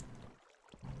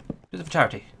 Does it for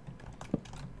charity.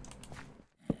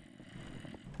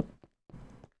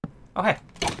 Oh hey.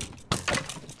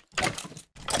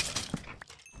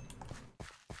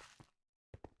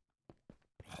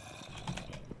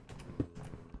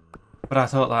 But I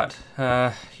thought that,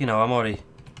 you know,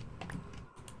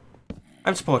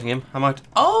 I'm supporting him. I might...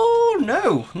 Oh,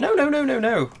 no! No, no, no, no,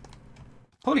 no!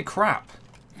 Holy crap.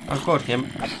 I'm supporting him.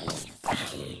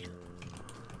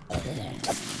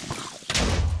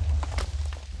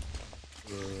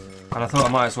 And I thought I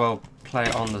might as well play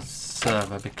it on the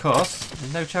server because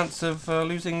there's no chance of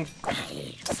losing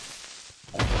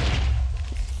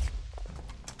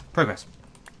progress.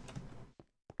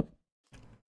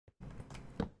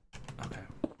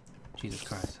 Jesus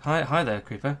Christ. Hi there,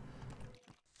 Creeper.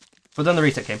 But then the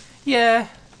reset came. Yeah.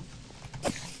 I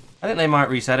think they might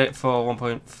reset it for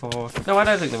 1.4. No, I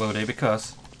don't think they will do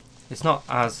because it's not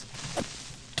as...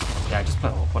 Yeah, just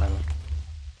put it up, whatever.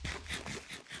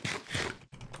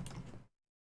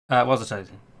 What was I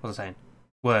saying?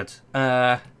 Words.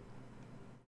 Yeah,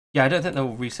 I don't think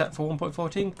they'll reset for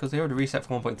 1.14 because they already reset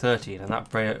for 1.13 and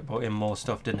that brought in more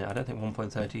stuff, didn't it? I don't think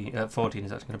 1.14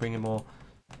 is actually going to bring in more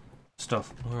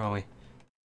stuff. Where are we?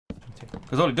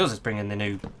 Because all it does is bring in the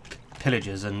new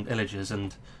pillagers and illagers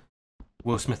and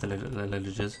Will Smith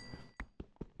illagers.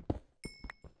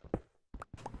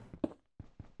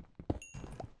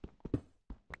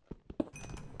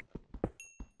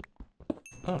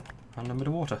 Oh, and a bit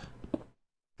of water.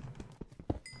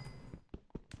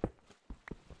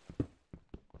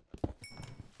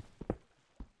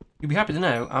 You'll be happy to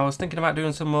know I was thinking about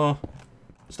doing some more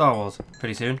Star Wars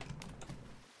pretty soon.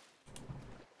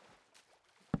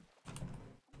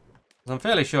 I'm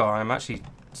fairly sure I'm actually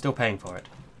still paying for it.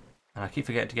 And I keep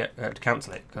forgetting to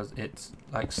cancel it because it's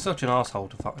like such an arsehole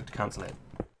to cancel it.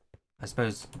 I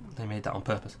suppose they made that on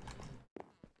purpose.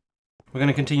 We're going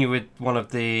to continue with one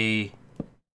of the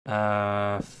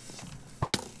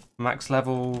max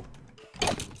level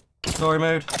story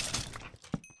mode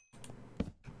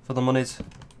for the monies.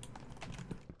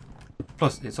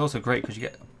 Plus, it's also great because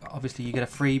you get a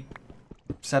free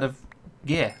set of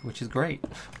gear, which is great.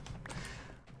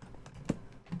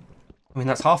 I mean,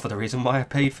 that's half of the reason why I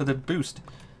paid for the boost.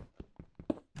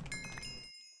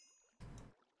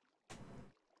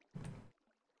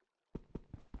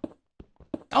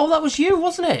 Oh, that was you,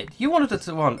 wasn't it? You wanted it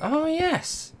to one. Oh,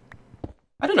 yes.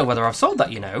 I don't know whether I've sold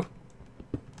that, you know.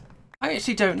 I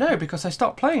actually don't know because I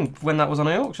stopped playing when that was on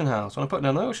the auction house, when I put it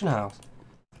on the auction house.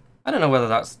 I don't know whether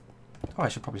that's... Oh, I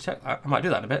should probably check that. I might do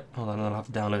that in a bit. Hold on, I'll have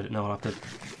to download it. No, I'll have to...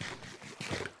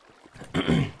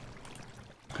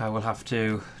 I will have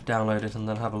to download it and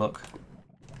then have a look.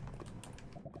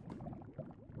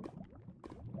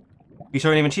 You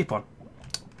saw an even cheap one?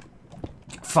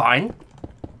 Fine.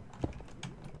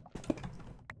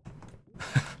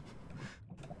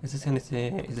 Is this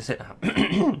anything? Is this it now?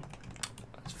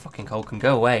 It's fucking cold. Can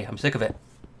go away. I'm sick of it.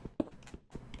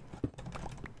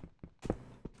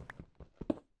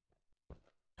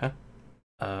 Huh?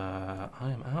 I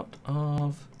am out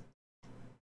of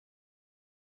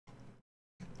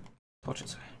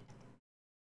portraits.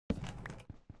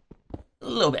 A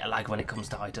little bit of lag when it comes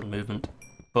to item movement,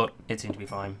 but it seemed to be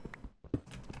fine.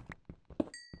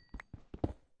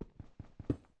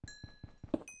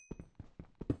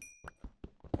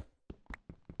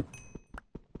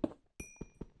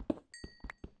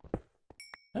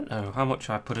 I don't know how much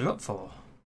I put it up for.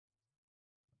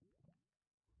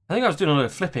 I think I was doing a lot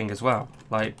of flipping as well,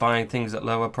 like buying things at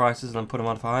lower prices and then put them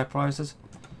on for higher prices.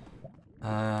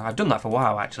 I've done that for a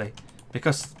while actually,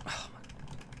 because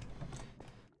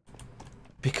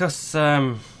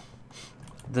the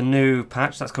new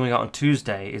patch that's coming out on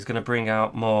Tuesday is going to bring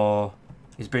out more.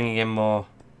 Is bringing in more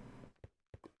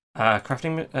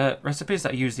crafting recipes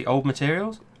that use the old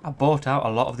materials. I bought out a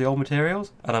lot of the old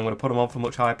materials, and I'm going to put them on for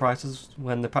much higher prices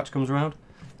when the patch comes around.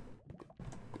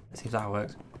 Let's see if that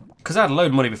works. Because I had a load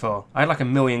of money before. I had like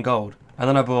 1 million gold, and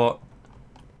then I bought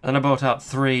out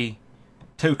 3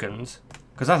 tokens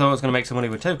because I thought I was going to make some money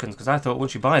with tokens. Because I thought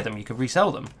once you buy them, you could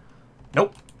resell them.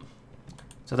 Nope.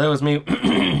 So there was me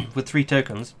with 3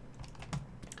 tokens.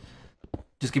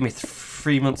 Just give me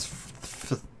 3 months.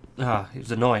 It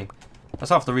was annoying.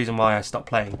 That's half the reason why I stopped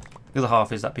playing. The other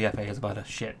half is that BFA is about a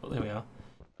shit, but there we are.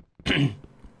 Is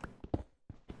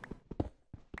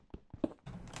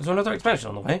there another expansion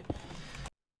on the way?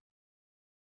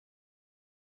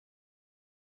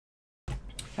 I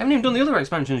haven't even done the other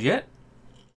expansions yet.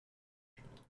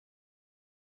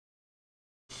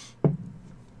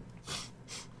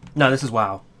 No, this is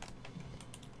WoW.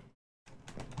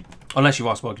 Unless you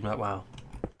are spoken about WoW.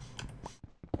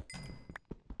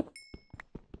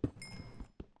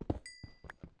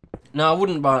 No, I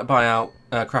wouldn't buy out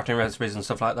crafting recipes and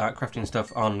stuff like that, crafting stuff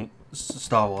on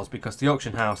Star Wars, because the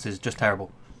auction house is just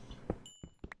terrible.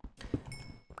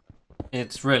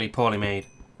 It's really poorly made,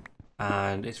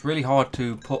 and it's really hard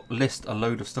to list a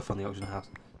load of stuff on the auction house.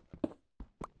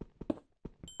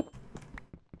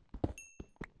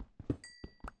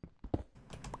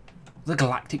 The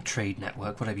Galactic Trade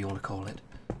Network, whatever you want to call it.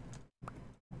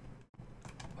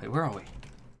 Wait, where are we?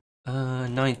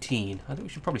 19. I think we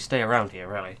should probably stay around here,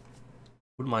 really.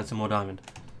 Wouldn't mind some more diamond.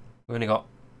 We've only got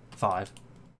 5.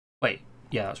 Wait,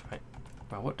 yeah, that's right.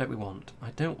 Well, what don't we want?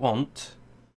 I don't want...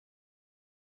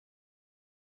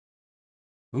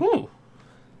 Ooh!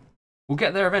 We'll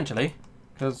get there eventually,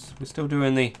 because we're still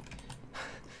doing the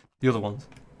other ones.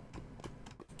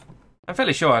 I'm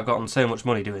fairly sure I've gotten so much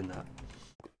money doing that.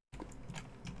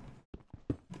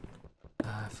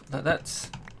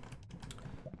 Let's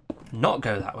not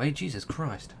go that way, Jesus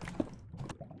Christ.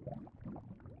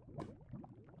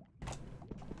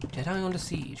 Jedi under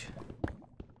siege.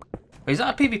 Wait, is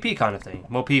that a PvP kind of thing?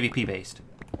 More PvP based?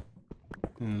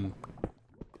 Right,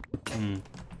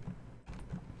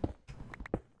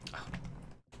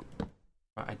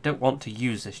 I don't want to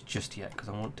use this just yet because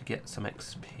I want to get some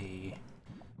XP.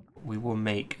 We will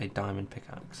make a diamond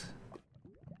pickaxe.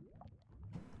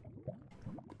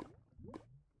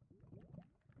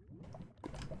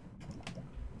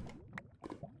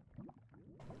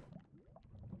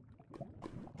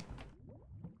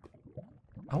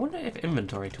 I wonder if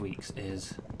inventory tweaks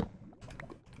is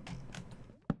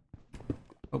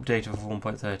updated for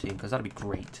 1.13, because that'd be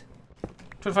great.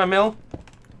 25 mil?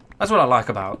 That's what I like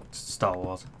about Star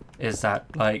Wars, is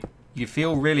that, like, you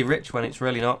feel really rich when it's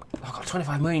really not. Oh, I've got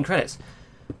 25 million credits.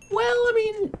 Well, I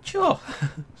mean, sure.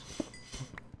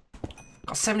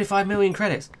 Got 75 million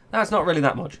credits. That's not really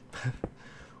that much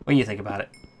when you think about it.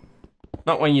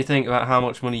 Not when you think about how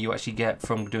much money you actually get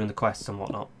from doing the quests and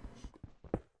whatnot.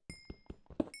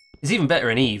 It's even better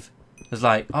in Eve. It's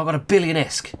like, oh, I've got a billion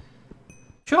ISK.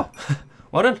 Sure.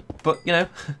 Well done. But, you know.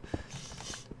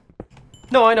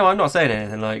 No, I know, I'm not saying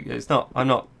anything. Like, it's not, I'm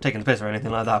not taking the piss or anything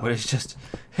like that, but it's just,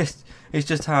 it's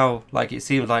just how, like, it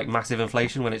seems like massive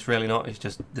inflation when it's really not. It's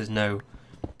just, there's no.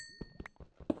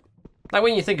 Like,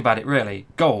 when you think about it, really,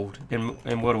 gold in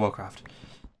World of Warcraft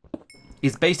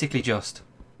is basically just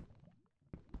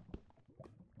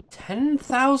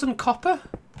 10,000 copper,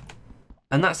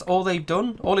 and that's all they've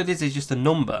done. All it is just a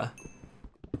number,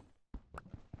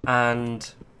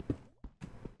 and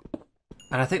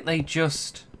I think they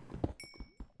just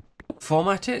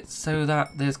format it so that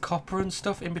there's copper and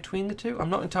stuff in between the two. I'm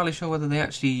not entirely sure whether they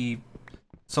actually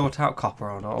sort out copper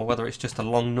or not, or whether it's just a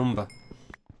long number.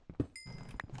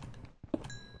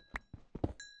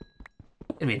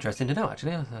 It'd be interesting to know,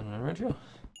 actually. I'm not really sure.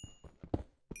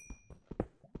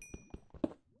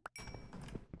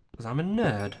 Because I'm a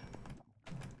nerd.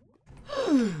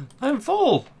 I'm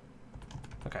full!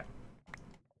 Okay.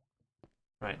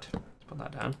 Right, let's put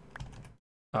that down.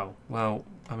 Oh, well,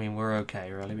 I mean, we're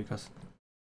okay, really, because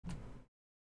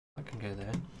I can go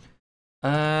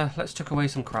there. Let's chuck away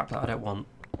some crap that I don't want.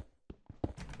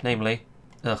 Namely,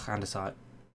 andesite.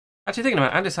 Actually, thinking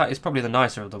about it, andesite is probably the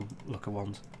nicer of the looker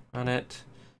ones. Granite.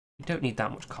 You don't need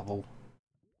that much cobble.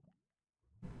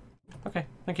 Okay,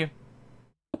 thank you.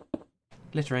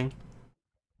 Glittering.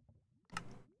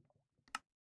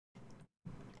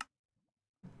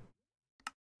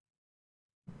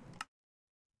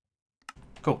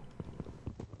 Cool.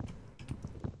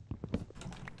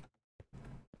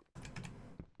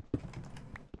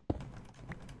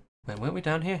 Wait, weren't we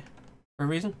down here for a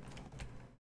reason?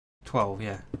 12,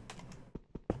 yeah.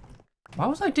 Why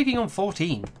was I digging on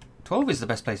 14? 12 is the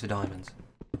best place for diamonds.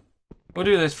 We'll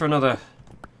do this for another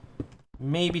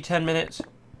maybe 10 minutes.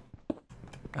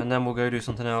 And then we'll go do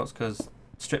something else, because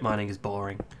strip mining is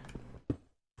boring.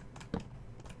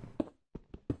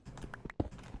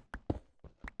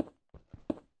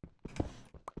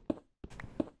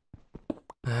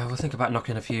 We'll think about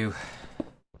knocking a few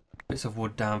bits of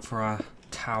wood down for our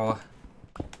tower.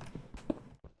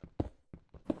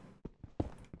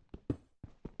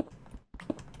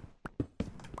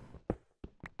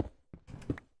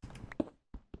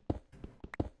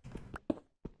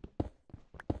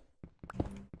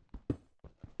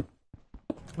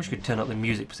 Wish you could turn up the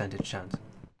music percentage chance.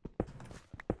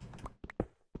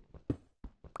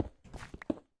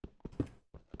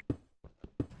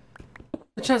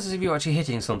 The chances of you actually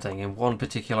hitting something in one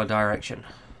particular direction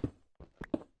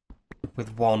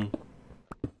with one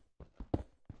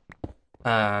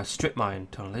strip mine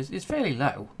tunnel is fairly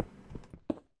low.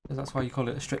 That's why you call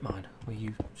it a strip mine, where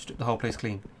you strip the whole place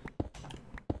clean.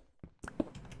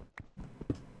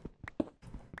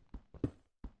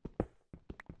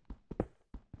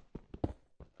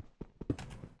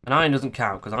 And iron doesn't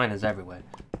count, because iron is everywhere.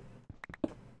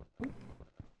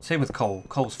 Same with coal.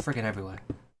 Coal's friggin' everywhere.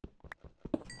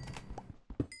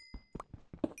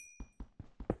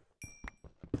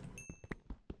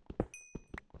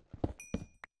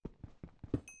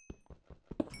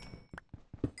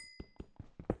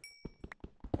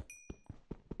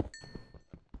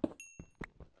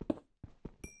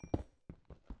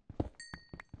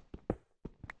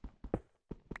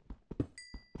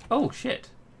 Oh,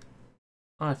 shit.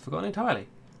 I've forgotten entirely.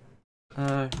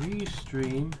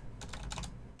 Restream.io.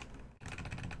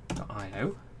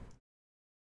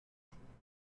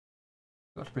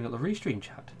 Got to bring up the restream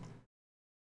chat.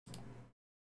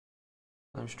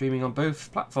 I'm streaming on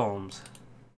both platforms.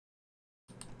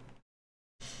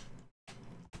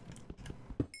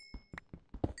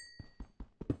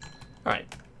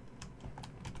 Alright.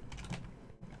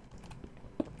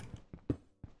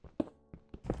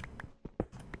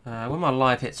 When my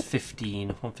live hits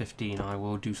 115, I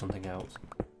will do something else.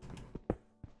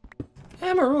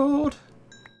 Emerald!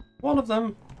 One of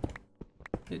them.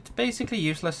 It's basically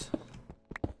useless.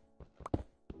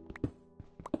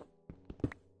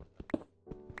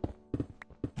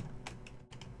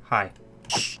 Hi.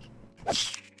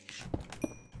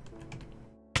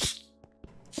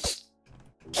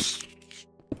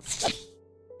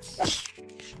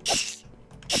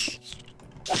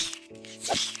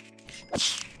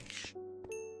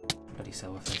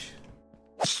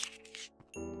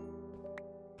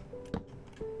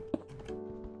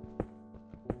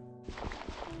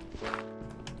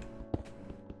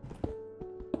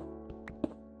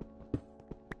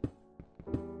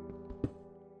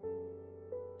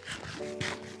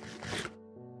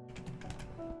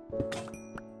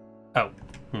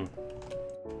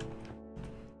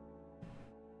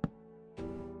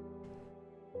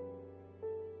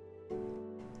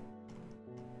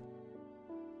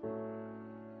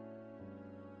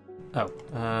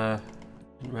 Oh,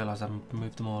 didn't realise I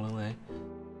moved them all away.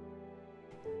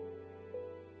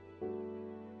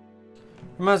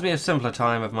 Reminds me of a simpler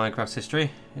time of Minecraft's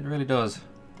history. It really does.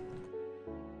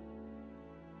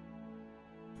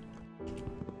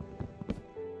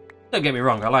 Don't get me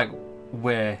wrong, I like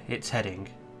where it's heading.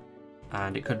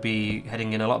 And it could be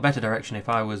heading in a lot better direction if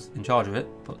I was in charge of it,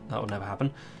 but that would never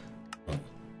happen.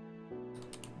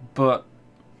 But,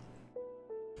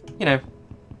 you know,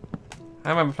 I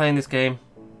remember playing this game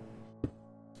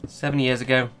 7 years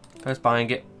ago, first buying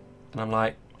it, and I'm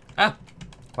like, ah,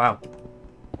 wow.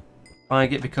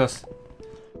 Buying it because...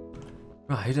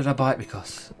 Right, who did I buy it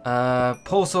because?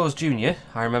 Paul Soares Jr.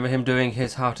 I remember him doing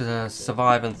his How to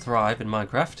Survive and Thrive in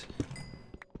Minecraft.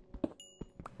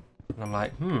 And I'm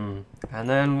like, And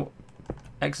then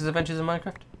X's Adventures in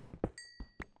Minecraft?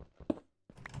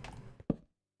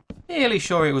 Fairly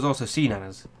sure it was also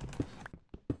C-Nanners.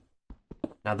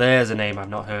 Now there's a name I've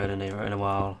not heard in a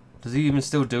while. Does he even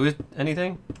still do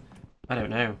anything? I don't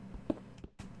know.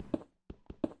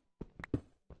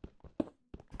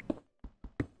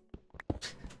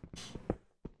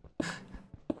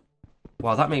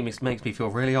 Wow, that makes me feel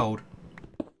really old.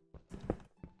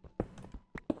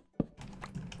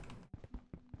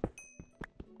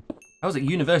 I was at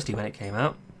university when it came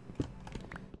out.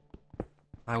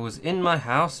 I was in my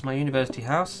house, my university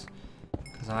house,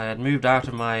 because I had moved out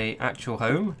of my actual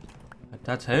home, my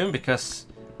dad's home, because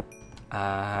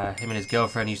him and his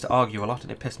girlfriend used to argue a lot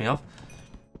and it pissed me off.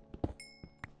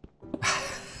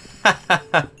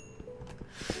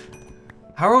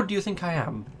 How old do you think I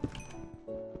am?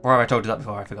 Or have I told you that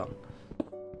before? I've forgotten.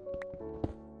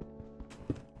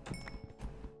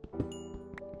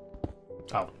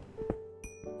 Oh.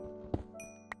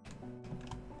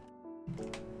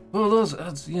 Well, those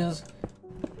ads, yes.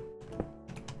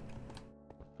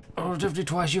 Oh, definitely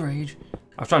twice your age.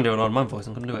 I was trying to do an old man voice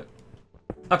and couldn't do it.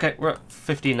 Okay, we're at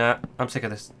 15 now. I'm sick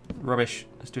of this rubbish.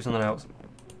 Let's do something else.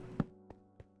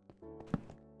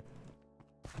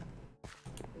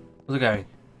 How's it going?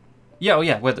 Yeah, oh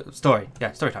yeah, where the story.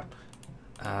 Yeah, story time.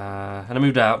 And I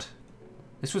moved out.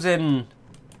 This was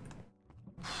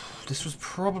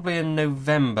probably in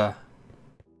November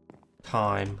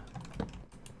time.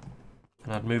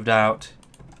 And I'd moved out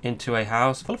into a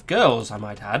house full of girls, I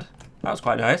might add. That was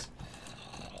quite nice.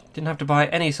 Didn't have to buy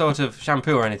any sort of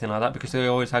shampoo or anything like that because they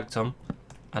always had some.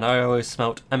 And I always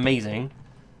smelt amazing.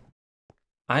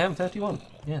 I am 31,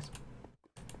 yes.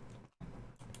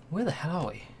 Where the hell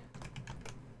are we?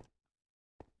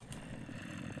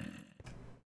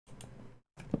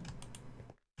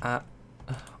 I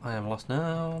am lost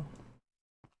now.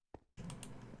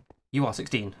 You are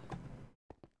 16.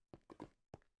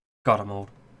 God, I'm old.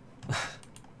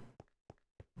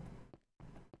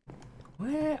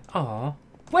 Where? Oh,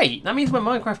 wait. That means when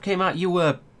Minecraft came out, you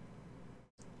were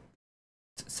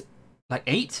like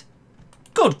 8.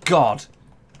 Good God.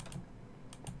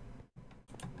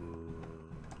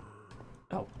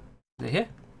 Oh, is it here?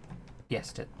 Yes,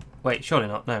 it did. Wait, surely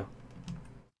not. No.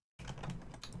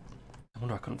 I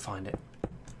wonder I couldn't find it.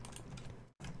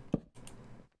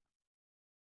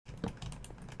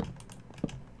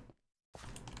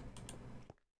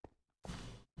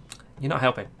 You're not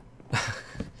helping.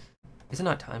 Is it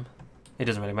night time? It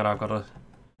doesn't really matter. I've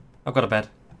got a bed.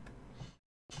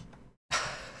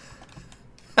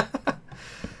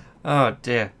 Oh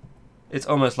dear. It's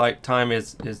almost like time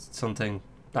is something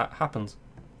that happens.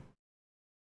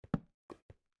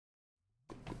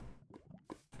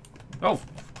 Oh.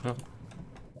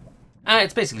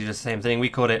 It's basically just the same thing. We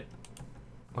called it...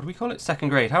 What do we call it? Second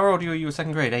grade. How old are you? You were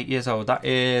second grade. 8 years old. That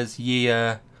is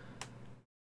year...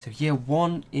 So year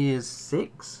 1 is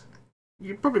 6?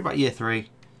 You're probably about year 3.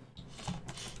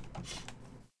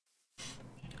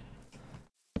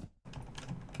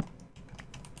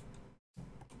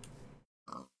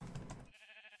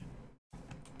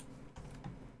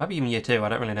 Maybe even year 2, I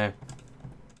don't really know.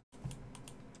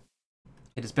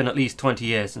 It has been at least 20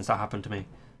 years since that happened to me.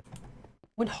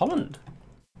 Oh, in Holland.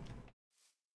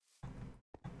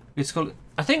 It's called...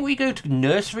 I think we go to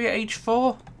nursery at age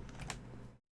 4.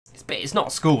 It's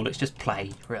not school, it's just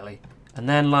play, really. And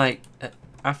then, like,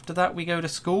 after that we go to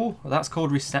school. Well, that's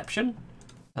called reception.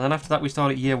 And then after that we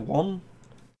start at year 1.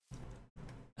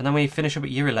 And then we finish up at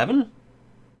year 11.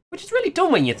 Which is really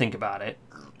dumb when you think about it.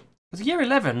 Because year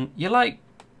 11, you're like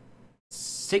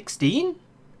 16?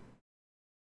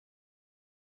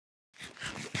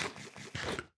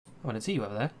 Oh, I didn't see you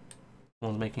over there.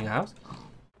 Someone's making a house.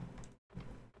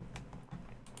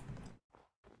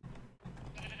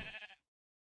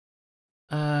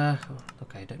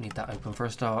 Okay, don't need that open for a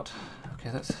start. Okay,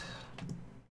 that's...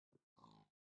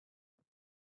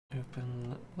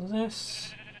 open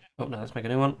this. Oh no, let's make a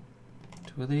new one.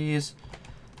 2 of these.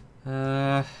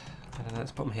 I don't know,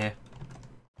 let's put them here.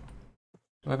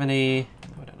 Do I have any?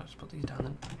 Oh, I don't know, just put these down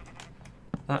then.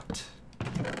 That.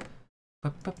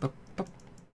 Right,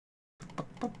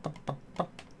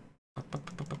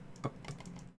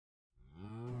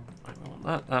 we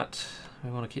want that. We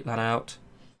want to keep that out.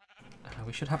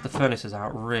 We should have the furnaces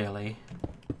out, really.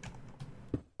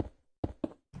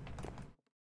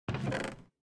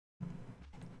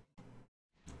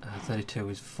 32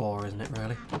 is 4, isn't it,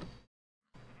 really?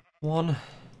 1.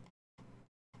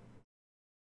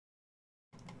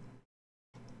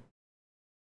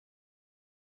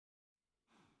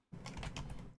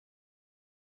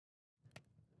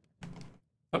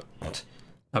 Oh.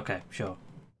 Okay, sure.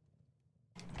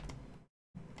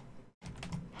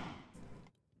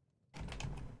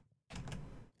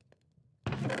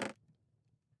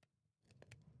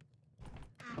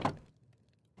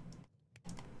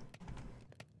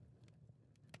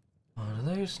 One of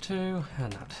those 2,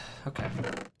 and that. Okay.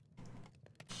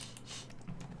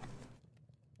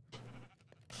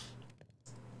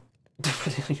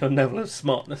 Your level of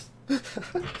smartness.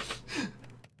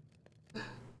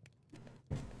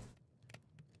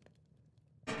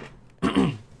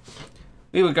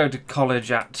 We would go to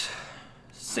college at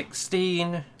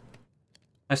 16.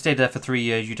 I stayed there for 3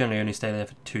 years. You generally only stay there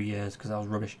for 2 years because I was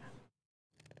rubbish.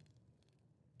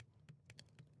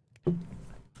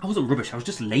 I wasn't rubbish, I was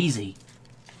just lazy.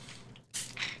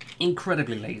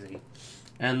 Incredibly lazy.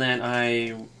 And then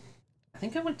I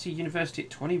think I went to university at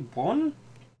 21.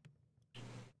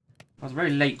 I was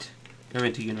very late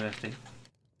going to university.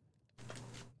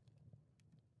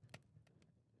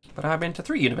 But I've been to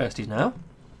 3 universities now.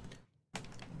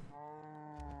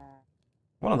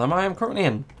 One of them I am currently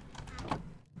in.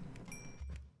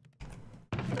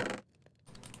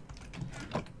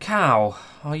 Cow,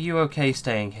 are you okay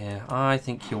staying here? I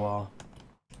think you are.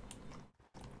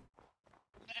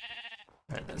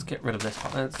 Right, let's get rid of this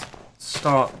part. Let's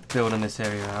start building this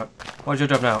area out. What's your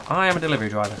job now? I am a delivery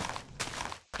driver.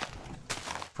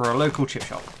 For a local chip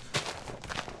shop.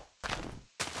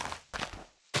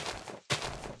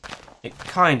 It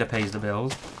kinda pays the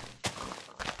bills.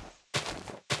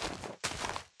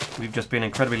 We've just been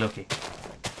incredibly lucky.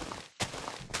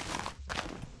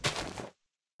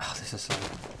 Oh, this is so...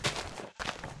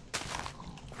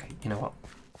 Okay, you know what?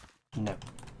 No.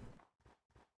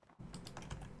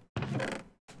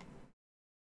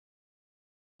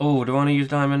 Oh, do I want to use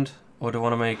diamond? Or do I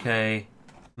want to make a...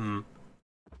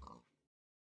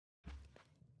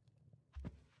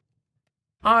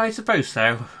 I suppose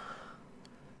so.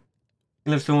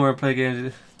 Live somewhere and play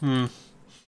games.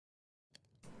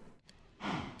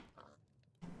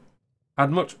 I'd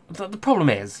much... The problem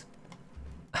is...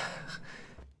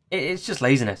 it's just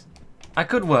laziness. I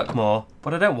could work more,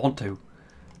 but I don't want to.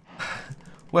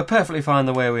 We're perfectly fine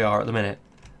the way we are at the minute.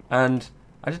 And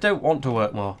I just don't want to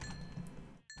work more.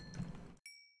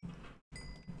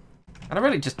 And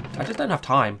I just don't have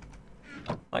time.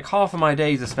 Like, half of my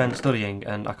days are spent studying,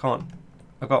 and I can't...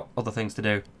 I've got other things to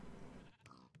do.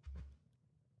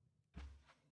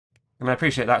 I mean, I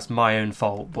appreciate that's my own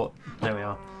fault, but there we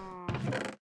are.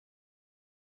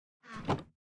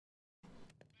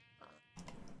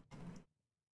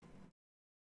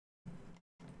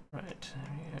 Right, there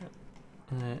we go.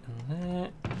 There and there.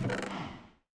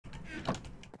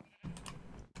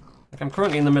 Like, I'm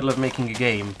currently in the middle of making a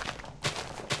game.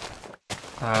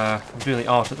 I'm doing the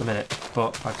art at the minute,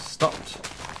 but I've stopped.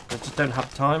 I just don't have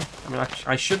the time. I mean,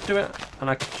 I should do it,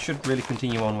 and I should really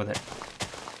continue on with it.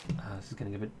 This is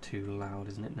getting a bit too loud,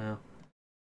 isn't it, now?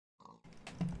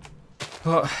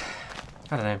 But,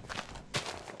 I don't know.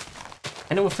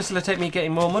 And it will facilitate me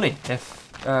getting more money if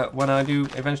when I do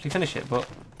eventually finish it, but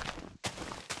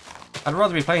I'd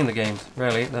rather be playing the games,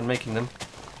 really, than making them.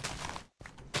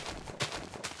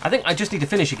 I think I just need to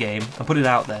finish a game and put it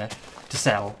out there to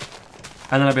sell.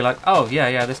 And then I'd be like, oh,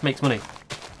 yeah, this makes money.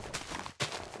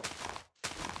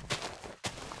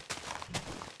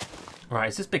 Right,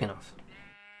 is this big enough?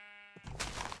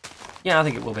 Yeah, I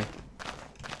think it will be. I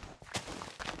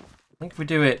think if we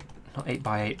do it, not 8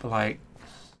 by 8, but like...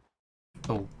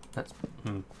 Oh, that's...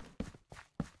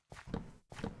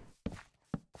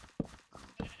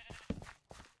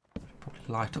 Probably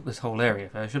light up this whole area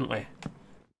first, shouldn't we?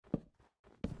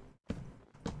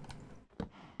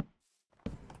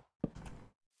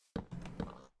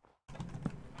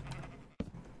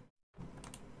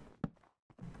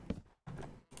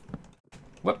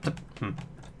 What the...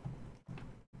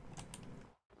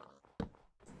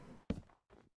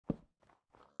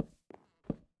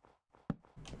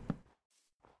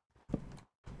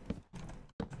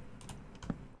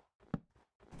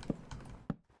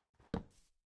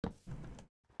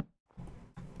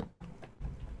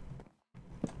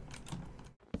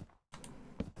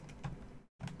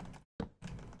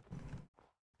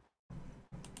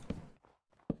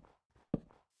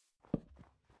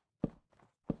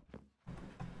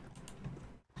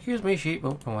 Excuse me, sheep.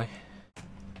 Oh, go away.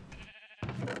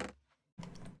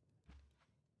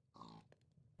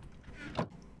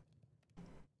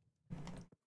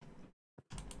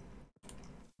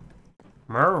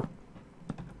 Merv.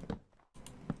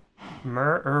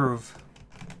 Merv.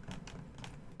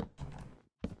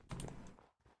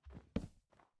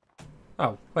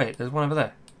 Oh, wait, there's one over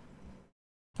there.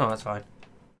 Oh, that's fine.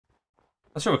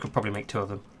 I'm sure we could probably make 2 of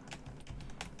them.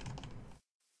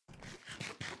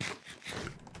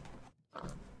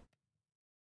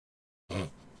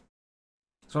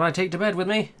 So what I take to bed with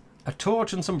me? A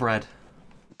torch and some bread.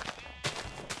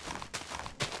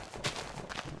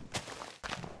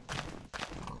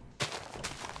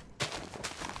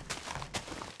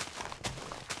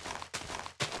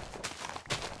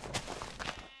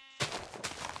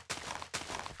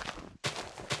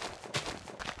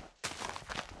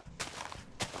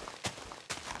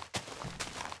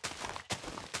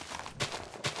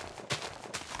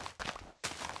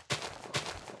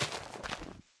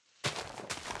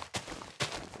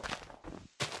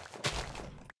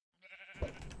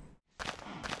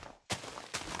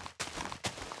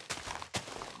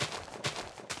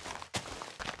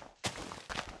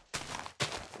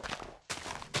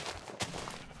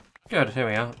 Good, here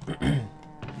we are.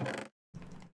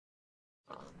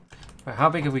 Right, how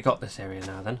big have we got this area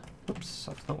now then? Oops,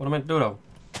 that's not what I meant to do though.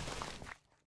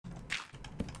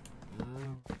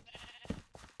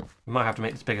 We might have to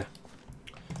make this bigger.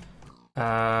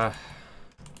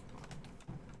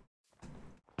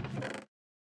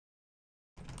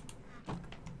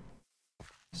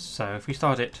 So if we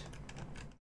start it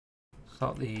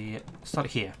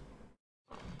here.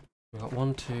 We've got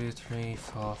 1, 2, 3,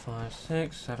 4, 5,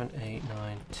 6, 7, 8,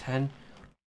 9, 10,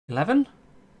 11,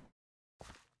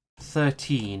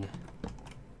 13.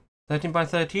 13 by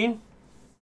 13?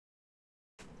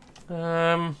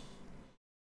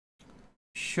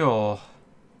 Sure.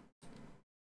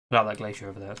 Without that glacier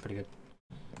over there, that's pretty good.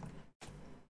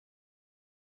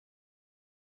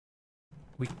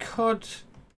 We could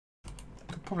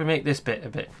probably make this bit a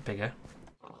bit bigger.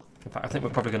 In fact, I think we're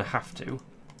probably going to have to.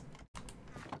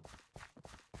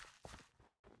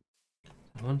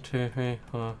 1, 2, 3,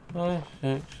 4, 5,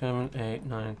 6, 7, 8,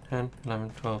 9, 10, 11,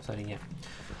 12, 13, yeah.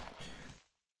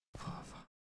 4, 5,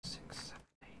 6, 7,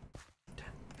 8, 10,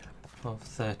 11, 12,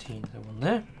 13. There's one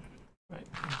there. Right,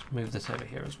 let's move this over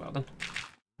here as well then.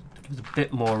 Give us a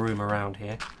bit more room around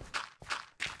here.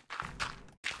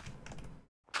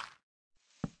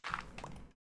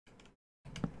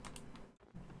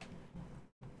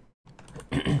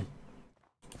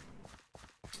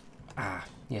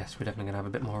 Yes, we're definitely going to have a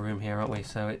bit more room here, aren't we?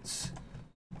 So it's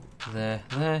there,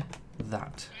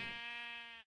 that.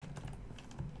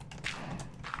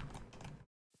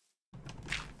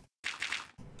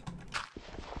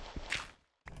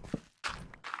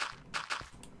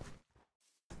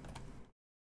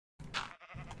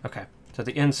 Okay, so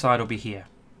the inside will be here.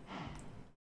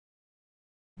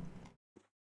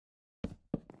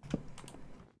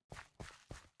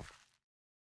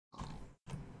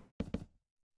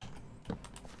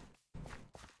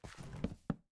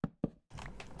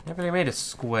 Never really made a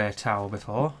square tower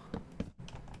before.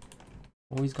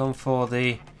 Always gone for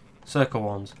the circle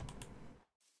ones.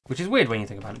 Which is weird when you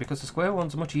think about it, because the square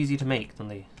ones are much easier to make than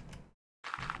the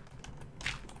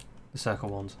circle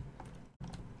ones.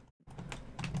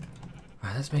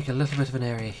 Right, let's make a little bit of an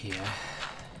area here.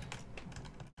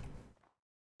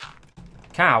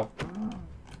 Cow!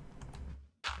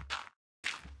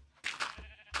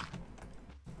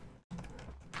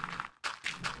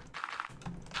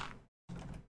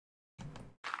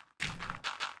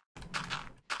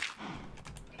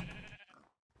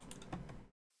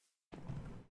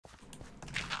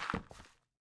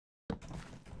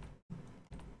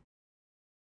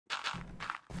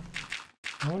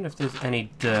 I wonder if there's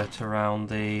any dirt around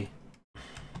the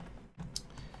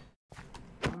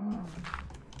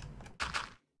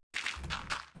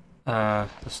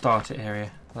starter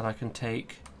area that I can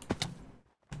take.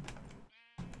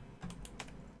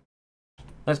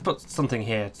 Let's put something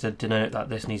here to denote that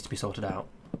this needs to be sorted out.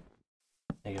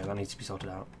 There you go, that needs to be sorted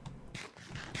out.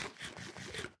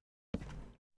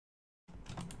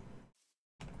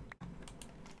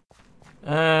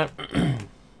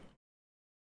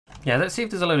 Yeah, let's see if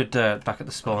there's a load of dirt back at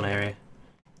the spawn area.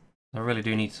 I really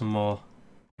do need some more.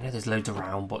 I know there's loads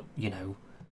around, but you know.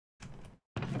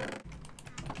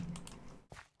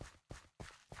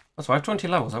 That's why I have 20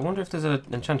 levels. I wonder if there's an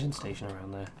enchanting station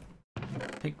around there.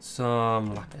 Pick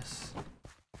some lapis.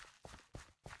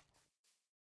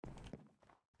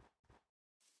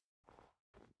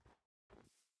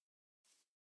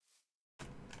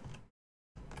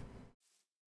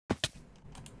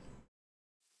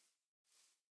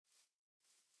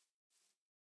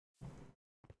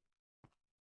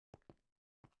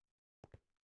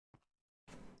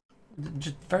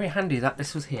 just very handy that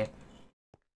this was here.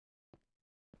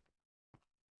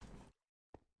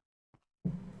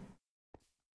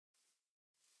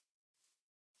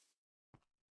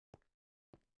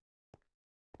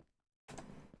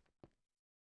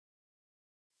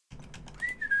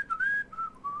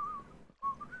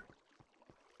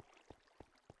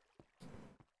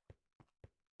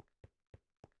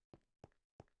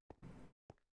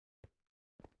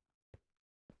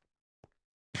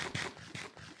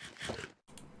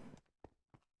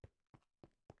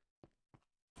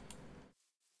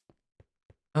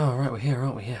 Oh, right, we're here,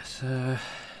 aren't we? Yes. I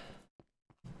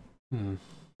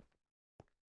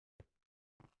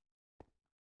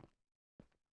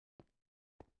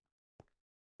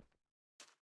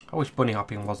wish bunny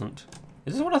hopping wasn't.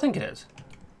 Is this what I think it is?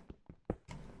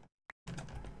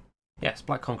 Yes,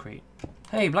 black concrete.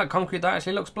 Hey, black concrete that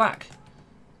actually looks black.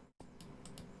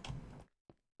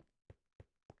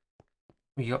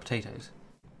 You got potatoes.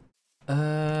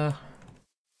 Can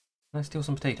I steal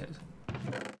some potatoes?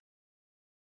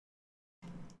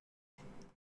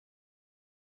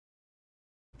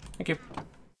 Thank you.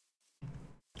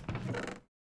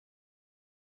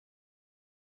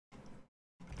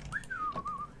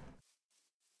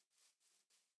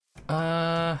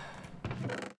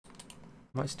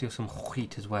 Might steal some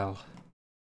wheat as well.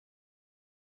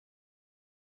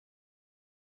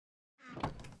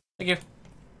 Thank you.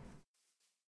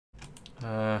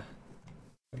 I'll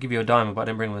give you a diamond, but I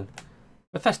didn't bring one.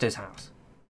 Mephisto's house.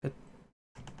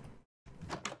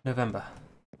 November.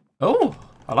 Oh,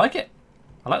 I like it.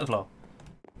 I like the floor.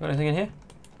 Got anything in here?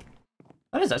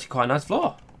 That is actually quite a nice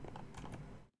floor.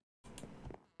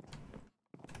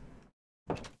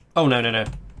 Oh, no, no, no.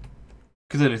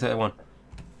 Cthulhu 31.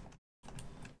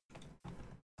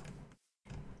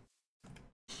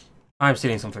 I'm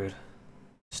stealing some food.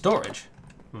 Storage.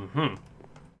 Mm-hmm.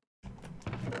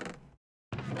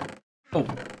 Oh.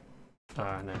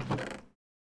 Ah, no.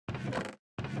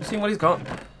 You seen what he's got?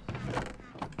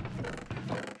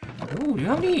 Oh, do you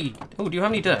have any... Oh, do you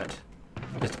have any dirt?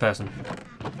 Mr. Person.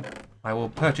 I will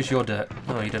purchase your dirt.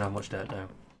 Oh, you don't have much dirt now.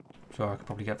 Sure, I could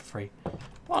probably get for free.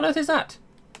 What on earth is that?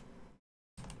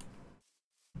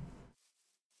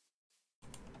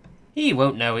 He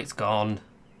won't know it's gone.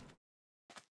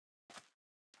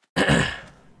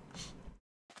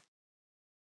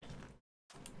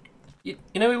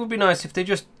 You know, it would be nice if they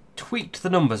just tweaked the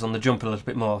numbers on the jump a little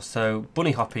bit more, so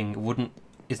bunny hopping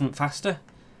isn't faster.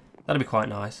 That'd be quite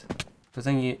nice, because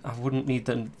then I wouldn't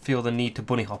feel the need to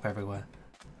bunny hop everywhere.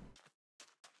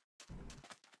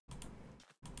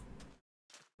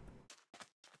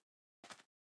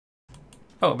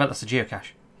 Oh, I bet that's a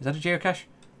geocache. Is that a geocache?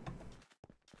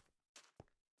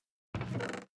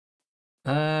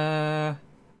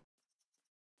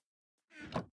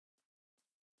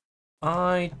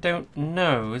 I don't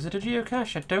know. Is it a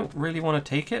geocache? I don't really want to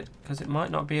take it, because it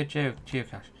might not be a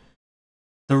geocache.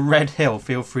 The Red Hill,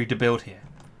 feel free to build here.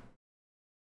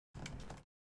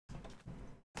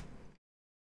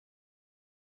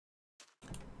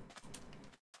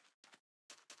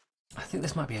 I think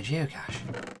this might be a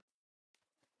geocache.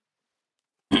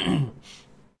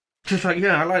 Just like,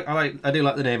 yeah, I do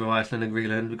like the name of Iceland and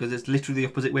Greenland because it's literally the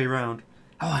opposite way around.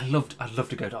 Oh, I'd love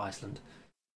to go to Iceland.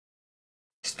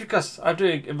 Just because I'm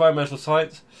doing environmental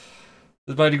science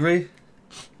as my degree,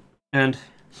 and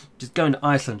just going to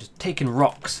Iceland, just taking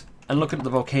rocks and looking at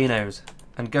the volcanoes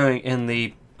and going in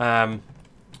the what's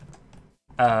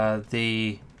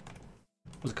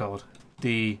it called?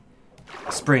 The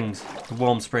springs, the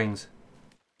warm springs.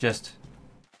 Just,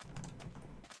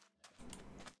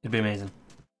 it'd be amazing.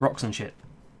 Rocks and shit.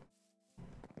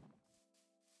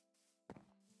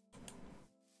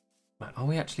 Right, are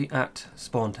we actually at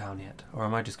Spawn Town yet? Or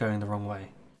am I just going the wrong way?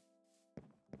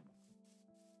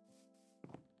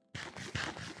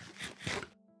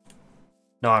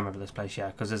 No, I remember this place, yeah,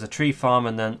 because there's a tree farm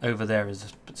and then over there is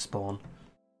a spawn.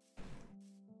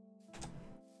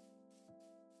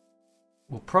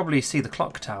 We'll probably see the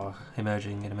clock tower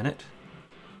emerging in a minute.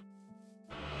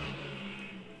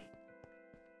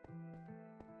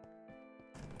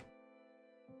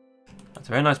 That's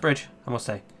a very nice bridge, I must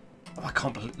say. Oh, I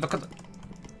can't believe... Look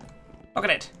at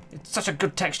it! It's such a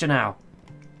good texture now.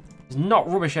 It's not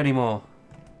rubbish anymore.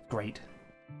 Great.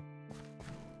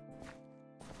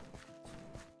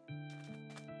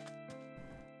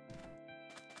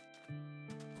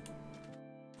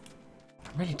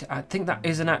 I think that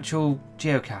is an actual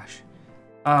geocache.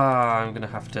 I'm gonna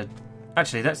have to...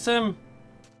 Actually, let's look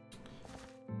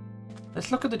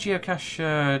at the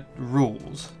geocache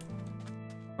rules. Do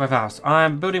I have a house?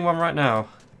 I'm building one right now.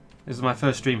 This is my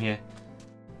first stream here.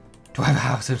 Do I have a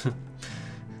house?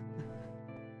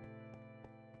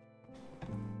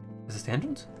 this the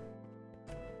entrance?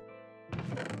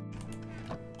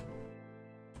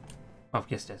 Oh,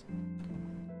 yes it is.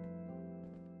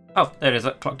 Oh, there it is,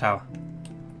 that clock tower.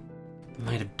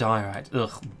 Made of diorite.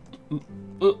 Ugh.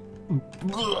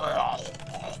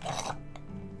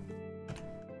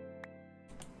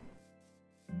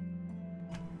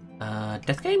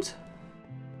 Death games?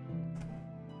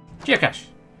 Geocache.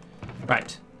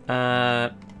 Right.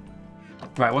 Right,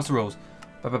 what's the rules?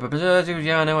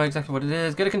 Yeah, I know exactly what it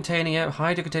is. Get a container, yeah.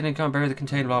 Hide a container, can't bury the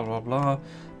container, blah, blah, blah.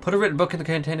 Put a written book in the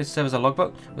container to serve as a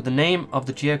logbook with the name of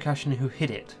the geocacher who hid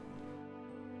it.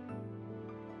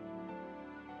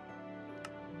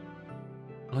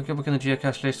 Look your book in the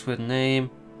geocache list with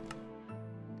name.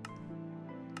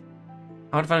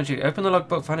 How to find a geocache? Open the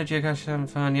logbook, find a geocache, haven't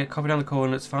found yet. Copy down the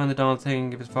coordinates, find the darn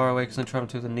thing if it's far away because I'm traveling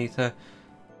to the Nether.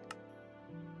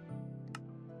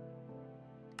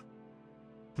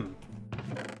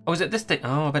 Oh, is it this thing?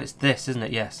 Oh, I bet it's this, isn't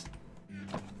it? Yes.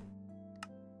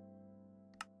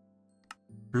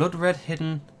 Blood red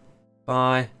hidden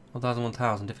by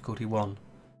 1000, difficulty 1.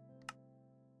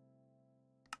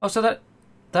 Oh, so that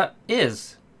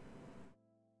is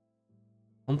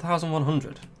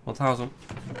 1100. 1000.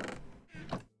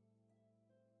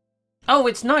 Oh,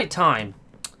 it's night time.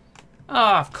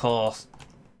 Ah, of course.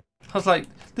 I was like,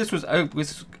 this was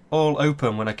all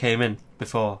open when I came in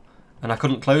before. And I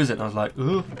couldn't close it, and I was like,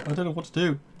 ugh, I don't know what to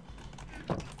do.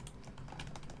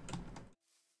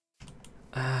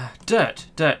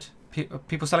 Dirt.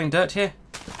 People selling dirt here?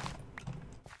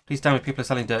 Please tell me people are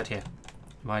selling dirt here.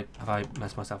 Have I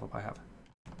messed myself up? I have.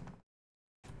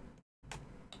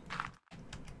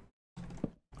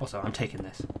 Also, I'm taking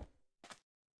this.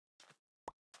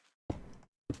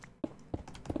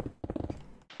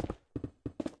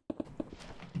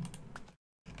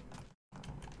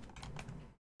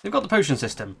 They've got the potion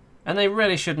system, and they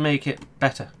really should make it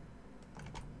better.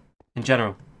 In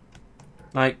general.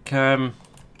 Like, I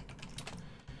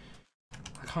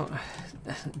can't...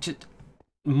 Just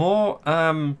more,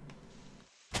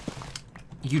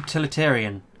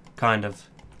 utilitarian, kind of.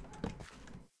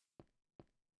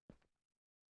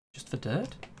 Just for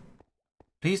dirt?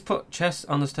 Please put chests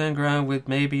on the stone ground with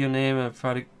maybe your name and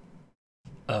Friday...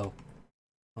 Oh.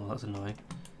 Oh, that's annoying.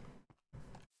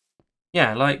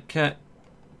 Yeah, like,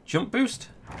 jump boost?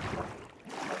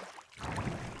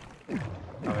 Oh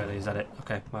really, is that it?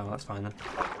 Okay, well that's fine then.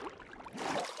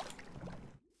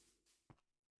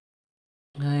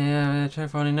 Yeah, try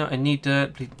finding out. I need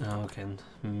dirt, please. Oh, okay.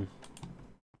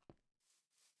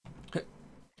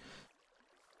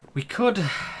 We could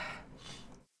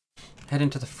head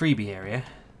into the freebie area,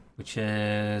 which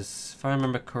is, if I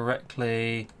remember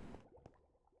correctly,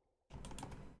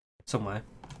 somewhere.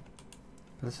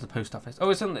 This is the post office. Oh,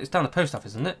 it's down the post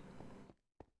office, isn't it?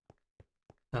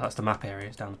 No, that's the map area.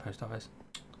 It's down the post office.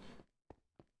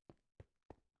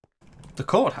 The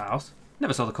courthouse?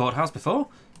 Never saw the courthouse before.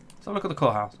 Let's have a look at the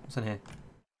courthouse. What's in here?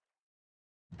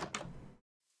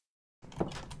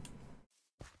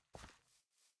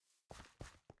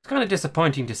 It's kind of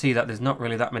disappointing to see that there's not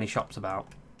really that many shops about.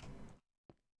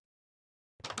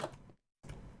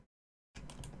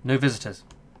 No visitors.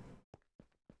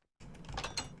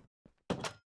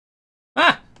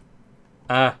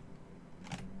 Ah!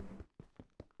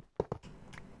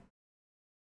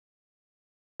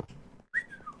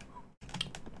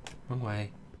 Wrong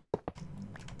way.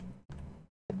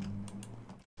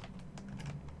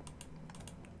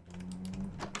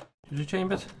 Treasure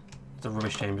chambers? It's the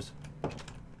rubbish chambers.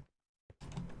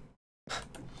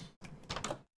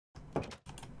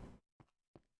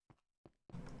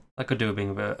 I could do with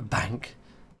being a bank.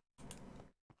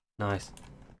 Nice.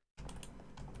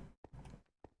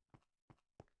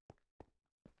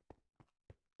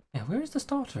 Yeah, where is the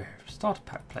starter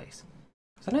pack place?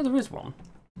 Because I know there is one.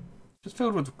 Just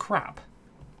filled with crap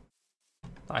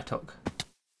that I took.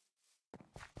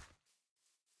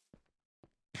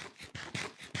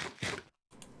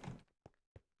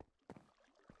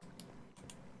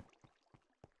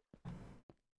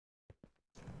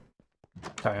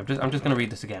 Sorry, I'm just going to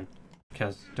read this again.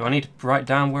 Because do I need to write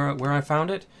down where I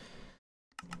found it?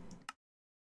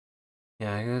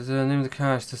 Yeah, because the name of the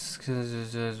cache.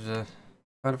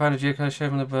 Find a geocache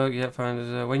shape in the book. Yeah, find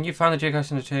it. When you find the geocache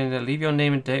in the chain, leave your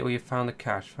name and date where you found the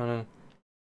cache.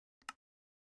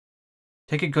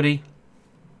 Take a goodie.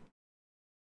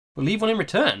 We'll leave one in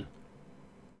return.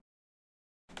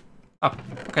 Oh,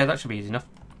 okay, that should be easy enough.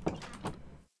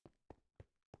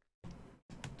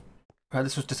 Right,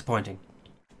 this was disappointing.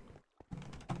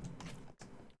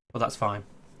 Well, that's fine.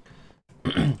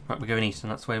 Right, we're going east,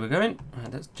 and that's where we're going.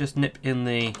 Right, let's just nip in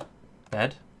the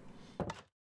bed.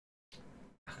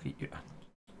 Can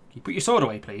you put your sword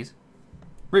away, please?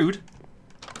 Rude.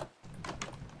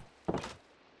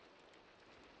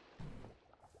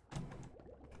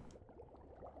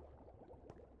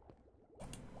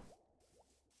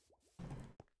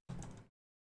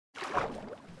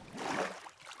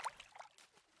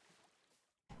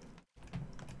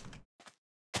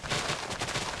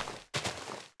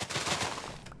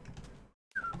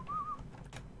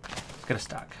 Let's get a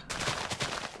stack.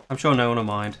 I'm sure no one will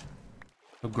mind.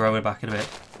 We'll grow it back in a bit.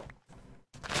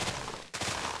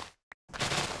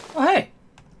 Oh, hey!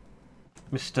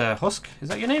 Mr. Husk, is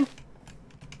that your name?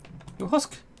 You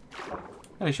Husk?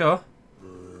 Are you sure?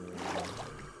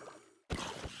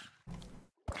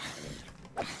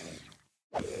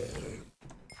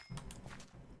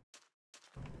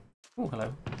 Oh,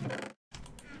 hello.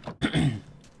 Right,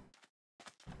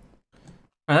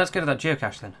 let's go to that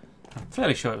geocache then. I'm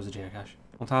fairly sure it was a geocache.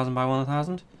 1000 by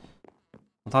 1000?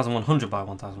 1100 by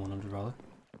 1100 rather.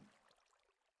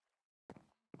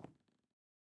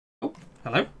 Oh,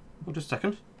 hello. Oh, just a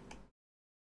second.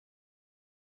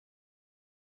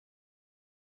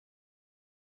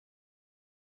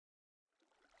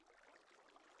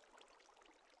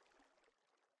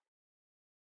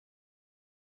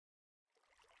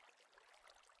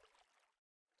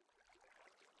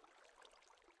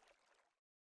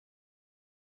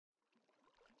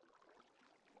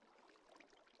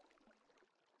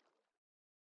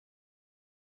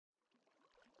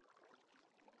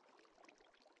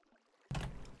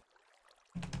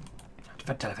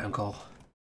 A telephone call.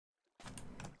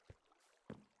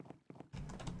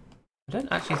 I don't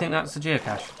actually think that's the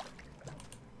geocache.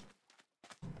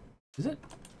 Is it?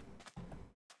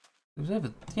 It was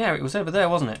over. Yeah, it was over there,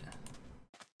 wasn't it?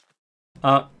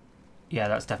 Yeah,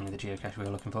 that's definitely the geocache we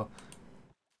were looking for.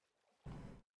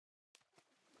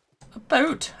 A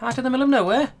boat out in the middle of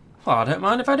nowhere? Well, I don't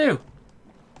mind if I do.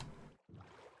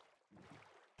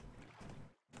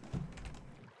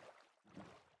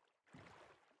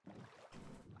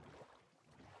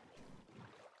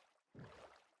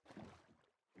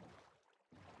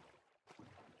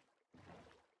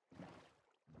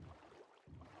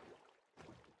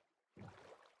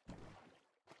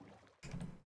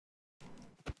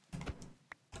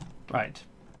 Right.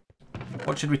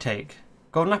 What should we take?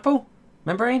 Golden apple?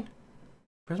 Membrane?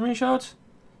 Prismarine shards?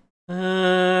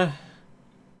 I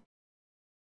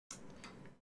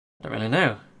don't really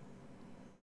know.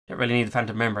 Don't really need the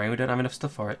phantom membrane. We don't have enough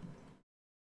stuff for it.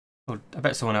 Oh, I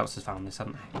bet someone else has found this,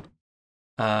 haven't they?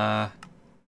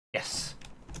 Yes.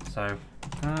 So,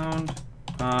 found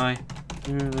by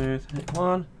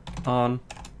 1 on.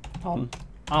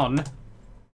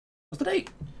 What's the date?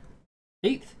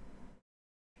 8th?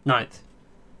 9th.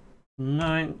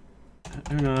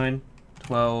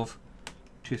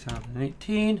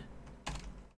 9/09/12/2018.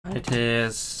 And it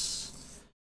is.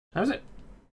 How is it?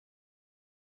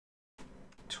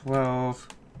 12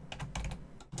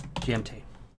 GMT.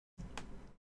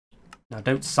 Now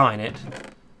don't sign it.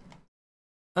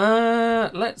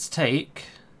 Let's take.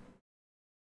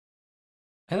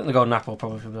 I think the golden apple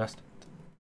probably be the best.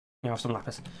 You have some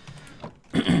lapis.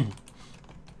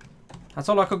 That's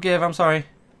all I could give, I'm sorry.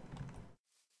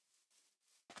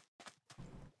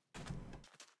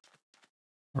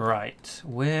 Right,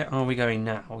 where are we going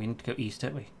now? We need to go east,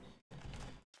 don't we?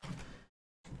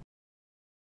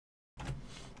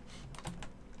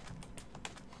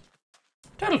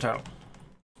 Turtle.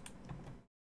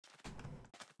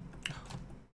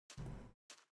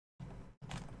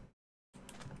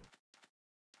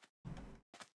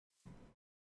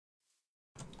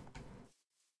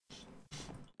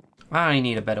 I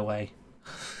need a better way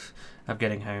of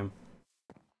getting home.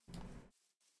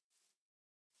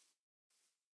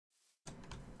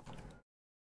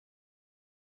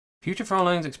 Future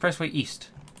Farlander's Expressway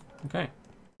East. Okay.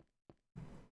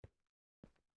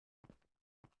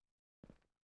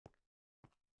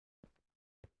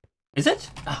 Is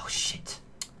it? Oh, shit.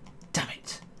 Damn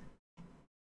it.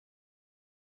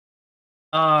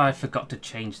 Ah, I forgot to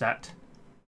change that.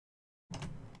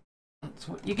 That's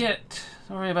what you get.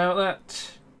 Sorry about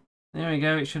that. There we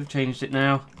go. It should have changed it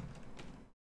now.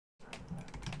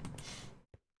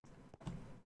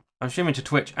 I'm streaming to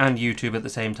Twitch and YouTube at the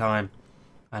same time.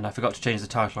 And I forgot to change the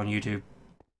title on YouTube.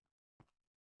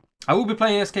 I will be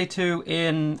playing SK2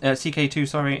 in... CK2,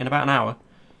 sorry, in about an hour.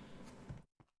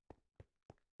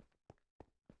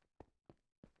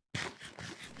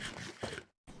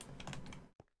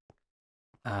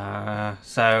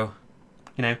 So,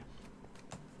 you know.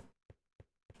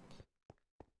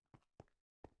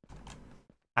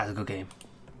 That's a good game.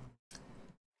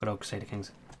 Good old Crusader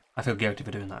Kings. I feel guilty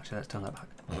for doing that, actually. Let's turn that back.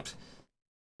 Oops.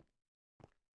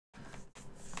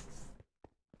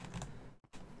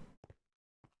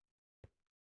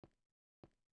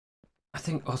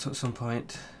 think also at some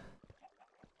point...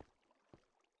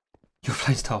 You're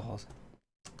playing Star Wars.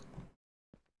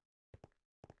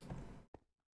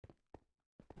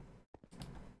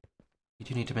 We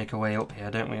do need to make a way up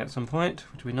here, don't we, at some point,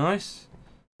 which would be nice.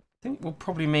 I think we'll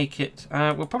probably make it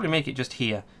just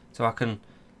here, so I can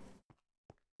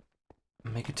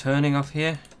make a turning off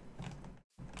here.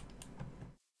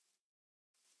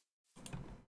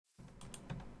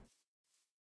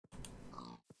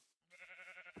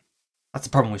 That's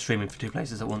the problem with streaming for 2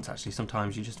 places at once, actually.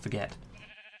 Sometimes you just forget.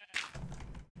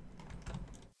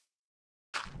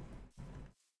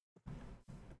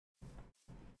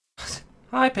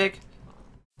 Hi, pig.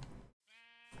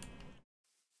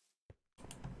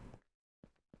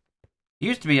 It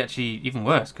used to be actually even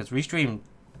worse, because Restream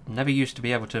never used to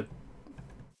be able to...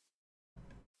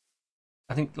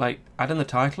 I think, like, adding the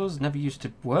titles never used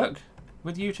to work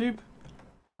with YouTube.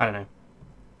 I don't know.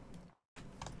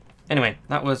 Anyway,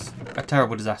 that was a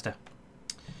terrible disaster.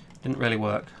 Didn't really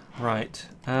work. Right.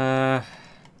 Right,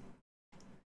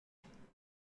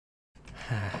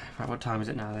 what time is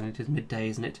it now then? It is midday,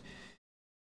 isn't it?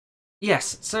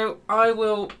 Yes, so I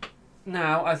will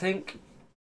now, I think,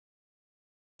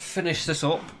 finish this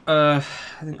up. I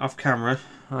think off camera.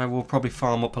 I will probably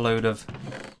farm up a load of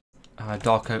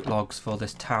dark oak logs for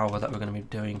this tower that we're going to be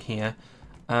doing here.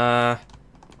 I'm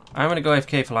going to go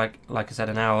AFK for like I said,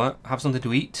 an hour. Have something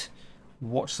to eat.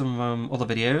 Watch some other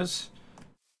videos.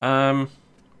 And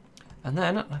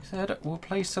then, like I said, we'll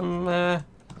play some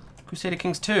Crusader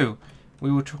Kings 2.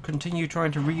 We will continue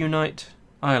trying to reunite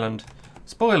Ireland.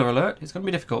 Spoiler alert, it's going to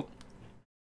be difficult.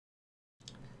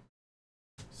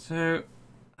 So,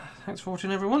 thanks for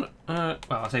watching, everyone. Well,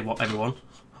 I say what, everyone.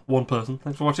 One person.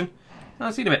 Thanks for watching.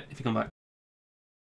 I'll see you in a bit if you come back.